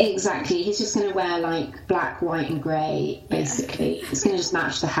 Exactly. He's just going to wear like black, white and grey, basically. Yeah. It's going to just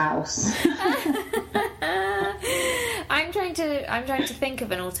match the house. I'm trying to think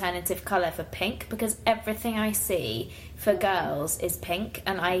of an alternative colour for pink because everything I see for girls is pink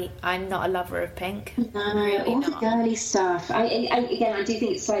and I'm not a lover of pink. No, really all the girly stuff. I do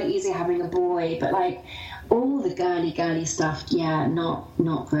think it's slightly easier having a boy, but like all the girly stuff, yeah, not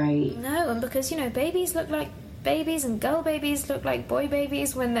great. No, and because, babies look like babies and girl babies look like boy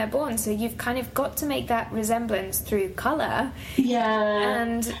babies when they're born, so you've kind of got to make that resemblance through colour. Yeah.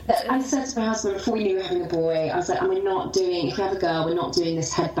 And I said to my husband before we knew we were having a boy, I was like, if we have a girl, we're not doing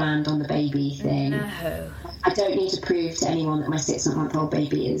this headband on the baby thing. No. I don't need to prove to anyone that my 6-month-old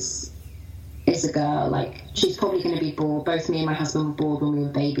baby is a girl. Like, she's probably going to be bored. Both me and my husband were bored when we were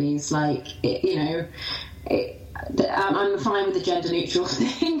babies. Like, I'm fine with the gender neutral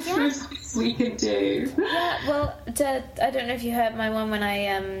thing for as long as we can do. Yeah, well, I don't know if you heard my one when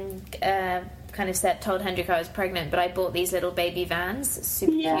I kind of told Hendrik I was pregnant, but I bought these little baby Vans,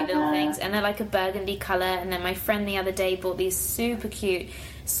 super cute little things, and they're like a burgundy colour. And then my friend the other day bought these super cute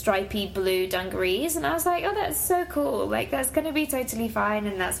stripy blue dungarees, and I was like, oh, that's so cool. Like, that's going to be totally fine,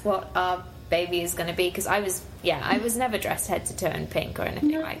 and that's what our baby is going to be. Because I was never dressed head to toe in pink or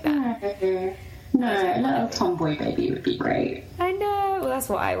anything like that. No, a little tomboy baby would be great. I know. Well, that's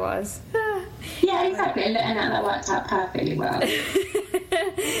what I was. Yeah, exactly. And that worked out perfectly well.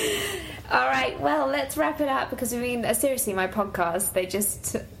 All right, well, let's wrap it up because, I mean, seriously, my podcast,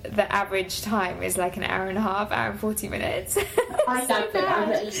 the average time is like an hour and a half, hour and 40 minutes. I love it. I've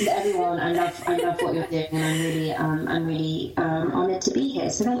listened to everyone. I love what you're doing, and I'm really honoured to be here,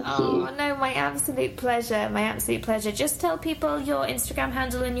 so thank you. Oh, no, my absolute pleasure. Just tell people your Instagram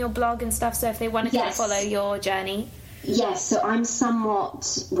handle and your blog and stuff, so if they want to follow your journey. Yes, so I'm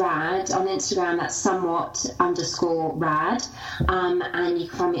Somewhat Rad on Instagram. That's somewhat_rad, and you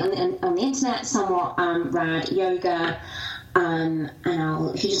can find me on the internet, Somewhat Rad Yoga. And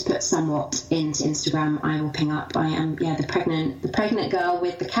if you just put Somewhat into Instagram, I will ping up. I am the pregnant girl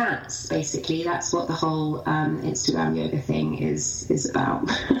with the cats. Basically, that's what the whole Instagram yoga thing is about.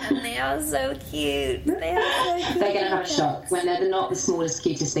 And they are so cute. They're going to have a shock when they're not the smallest,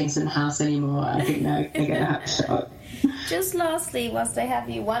 cutest things in the house anymore. I think they're going to have a shock. Just lastly, whilst I have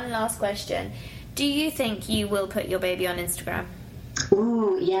you, one last question. Do you think you will put your baby on Instagram?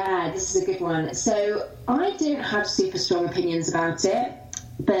 Ooh, yeah, this is a good one. So I don't have super strong opinions about it,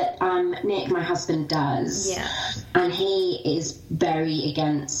 but Nick, my husband, does. Yeah. And he is very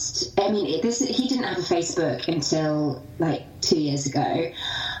against... I mean, he didn't have a Facebook until, 2 years ago.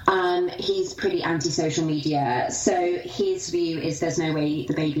 He's pretty anti-social media. So his view is there's no way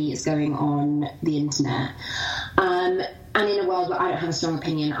the baby is going on the internet. And in a world where I don't have a strong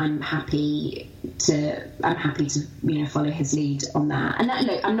opinion, I'm happy to follow his lead on that. And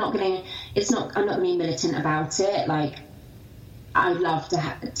look, I'm not going to be militant about it. I'd love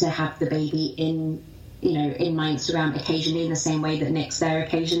to have the baby in my Instagram occasionally, in the same way that Nick's there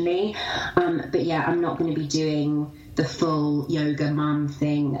occasionally. But yeah, I'm not going to be doing the full yoga mum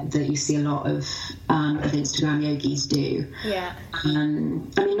thing that you see a lot of Instagram yogis do. Yeah. I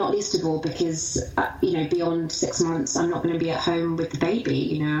mean, not least of all because, beyond 6 months, I'm not going to be at home with the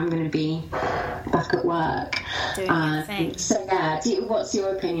baby. I'm going to be back at work. Doing your thing. So yeah, what's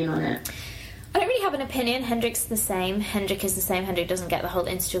your opinion on it? I don't really have an opinion. Hendrik's the same. Hendrik is the same. Hendrik doesn't get the whole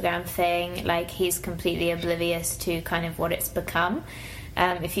Instagram thing. He's completely oblivious to kind of what it's become.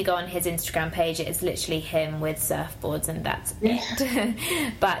 If you go on his Instagram page, it is literally him with surfboards and that's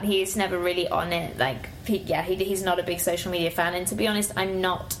it. But he's never really on it. He's not a big social media fan. And to be honest, I'm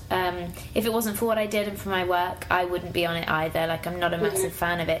not. If it wasn't for what I did and for my work, I wouldn't be on it either. I'm not a massive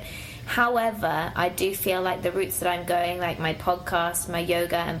fan of it. However, I do feel like the routes that I'm going, like my podcast, my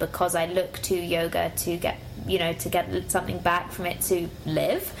yoga, and because I look to yoga to get something back from it to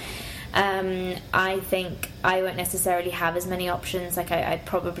live, I think I won't necessarily have as many options. I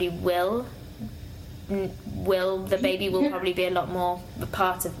probably will. The baby will probably be a lot more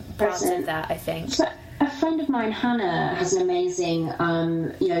part of that, I think. So a friend of mine, Hannah, has an amazing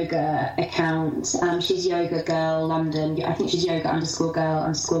yoga account. She's Yoga Girl London. I think she's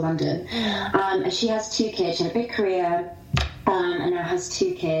yoga_girl_London. And she has 2 kids. She had a big career and now has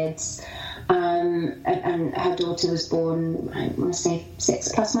 2 kids. And her daughter was born, I want to say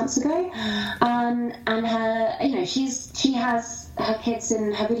 6+ months ago. And her, she has her kids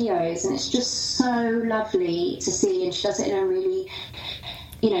in her videos, and it's just so lovely to see. And she does it in a really,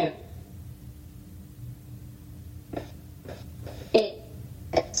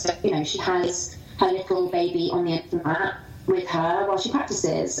 she has her little baby on the end of the mat with her while she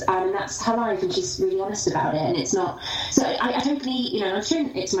practices, and that's her life, and she's really honest about it. And it's not so I totally, I've shown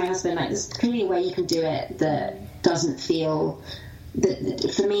it to my husband, there's clearly a way you can do it that doesn't feel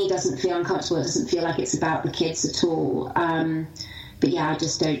for me doesn't feel uncomfortable. It doesn't feel like it's about the kids at all. But yeah, I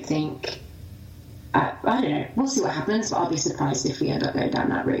just don't think I don't know, we'll see what happens, but I'll be surprised if we end up going down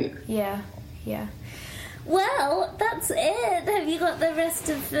that route. Yeah. Well, that's it. Have you got the rest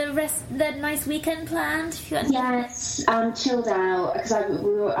of the nice weekend planned? Yes, chilled out because I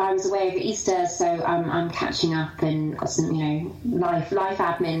was away over Easter, so I'm catching up and got some life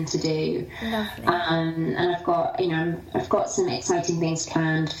admin to do. Lovely. And I've got some exciting things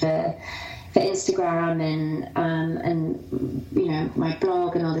planned for Instagram and my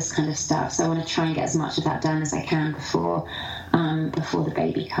blog and all this kind of stuff. So I want to try and get as much of that done as I can before the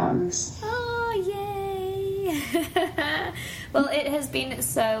baby comes. Oh, yay! Well, it has been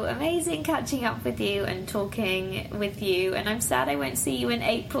so amazing catching up with you and talking with you, and I'm sad I won't see you in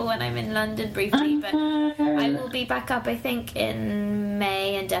April when I'm in London briefly, but I will be back up, I think, in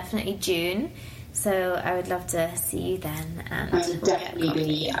May and definitely June. So I would love to see you then. And I will definitely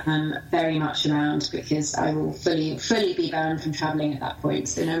be very much around, because I will fully be banned from travelling at that point.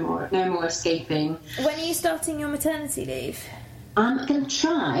 So no more escaping. When are you starting your maternity leave? I'm going to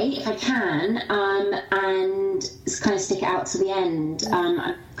try, if I can, and kind of stick it out to the end.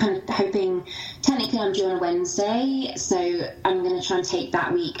 I'm kind of hoping, technically I'm due on a Wednesday, so I'm going to try and take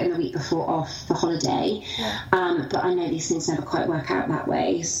that week and the week before off for holiday. But I know these things never quite work out that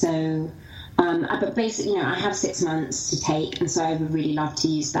way, so... but basically, I have 6 months to take, and so I would really love to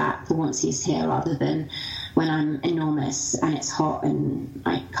use that for once he's here rather than when I'm enormous and it's hot and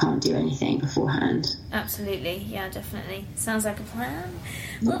I can't do anything beforehand. Absolutely, yeah, definitely. Sounds like a plan.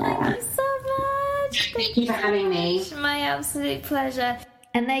 Well, thank you so much. Thank you for having me. My absolute pleasure.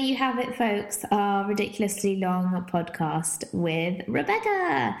 And there you have it, folks, our ridiculously long podcast with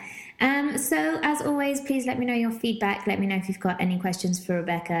Rebecca. So, as always, please let me know your feedback. Let me know if you've got any questions for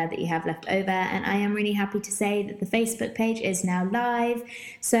Rebecca that you have left over. And I am really happy to say that the Facebook page is now live.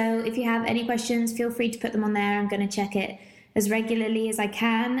 So if you have any questions, feel free to put them on there. I'm going to check it as regularly as I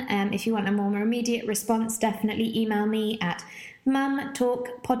can. If you want a more immediate response, definitely email me at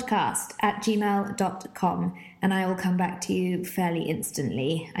mumtalkpodcast@gmail.com and I will come back to you fairly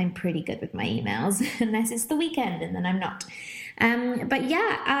instantly. I'm pretty good with my emails, unless it's the weekend, and then I'm not. But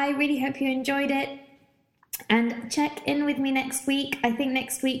yeah, I really hope you enjoyed it. And check in with me next week. I think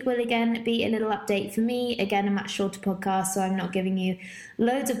next week will again be a little update for me. Again, a much shorter podcast, so I'm not giving you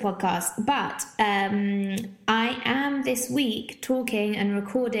loads of podcasts. But I am this week talking and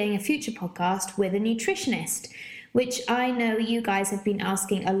recording a future podcast with a nutritionist, which I know you guys have been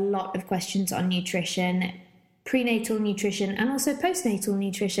asking a lot of questions on nutrition, prenatal nutrition and also postnatal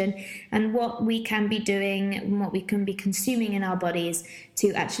nutrition, and what we can be doing and what we can be consuming in our bodies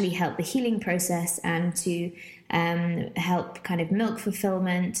to actually help the healing process and to help kind of milk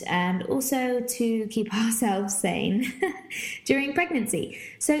fulfillment and also to keep ourselves sane during pregnancy.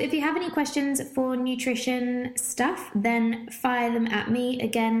 So if you have any questions for nutrition stuff, then fire them at me.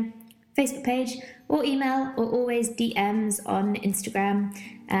 Again, Facebook page or email, or always DMs on Instagram.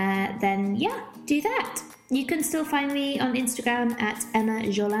 Then yeah, do that. You can still find me on Instagram at Emma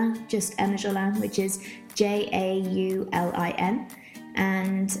Jolin, just Emma Jolin, which is Jaulin.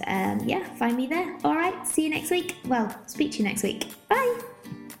 And yeah, find me there. All right, see you next week. Well, speak to you next week. Bye.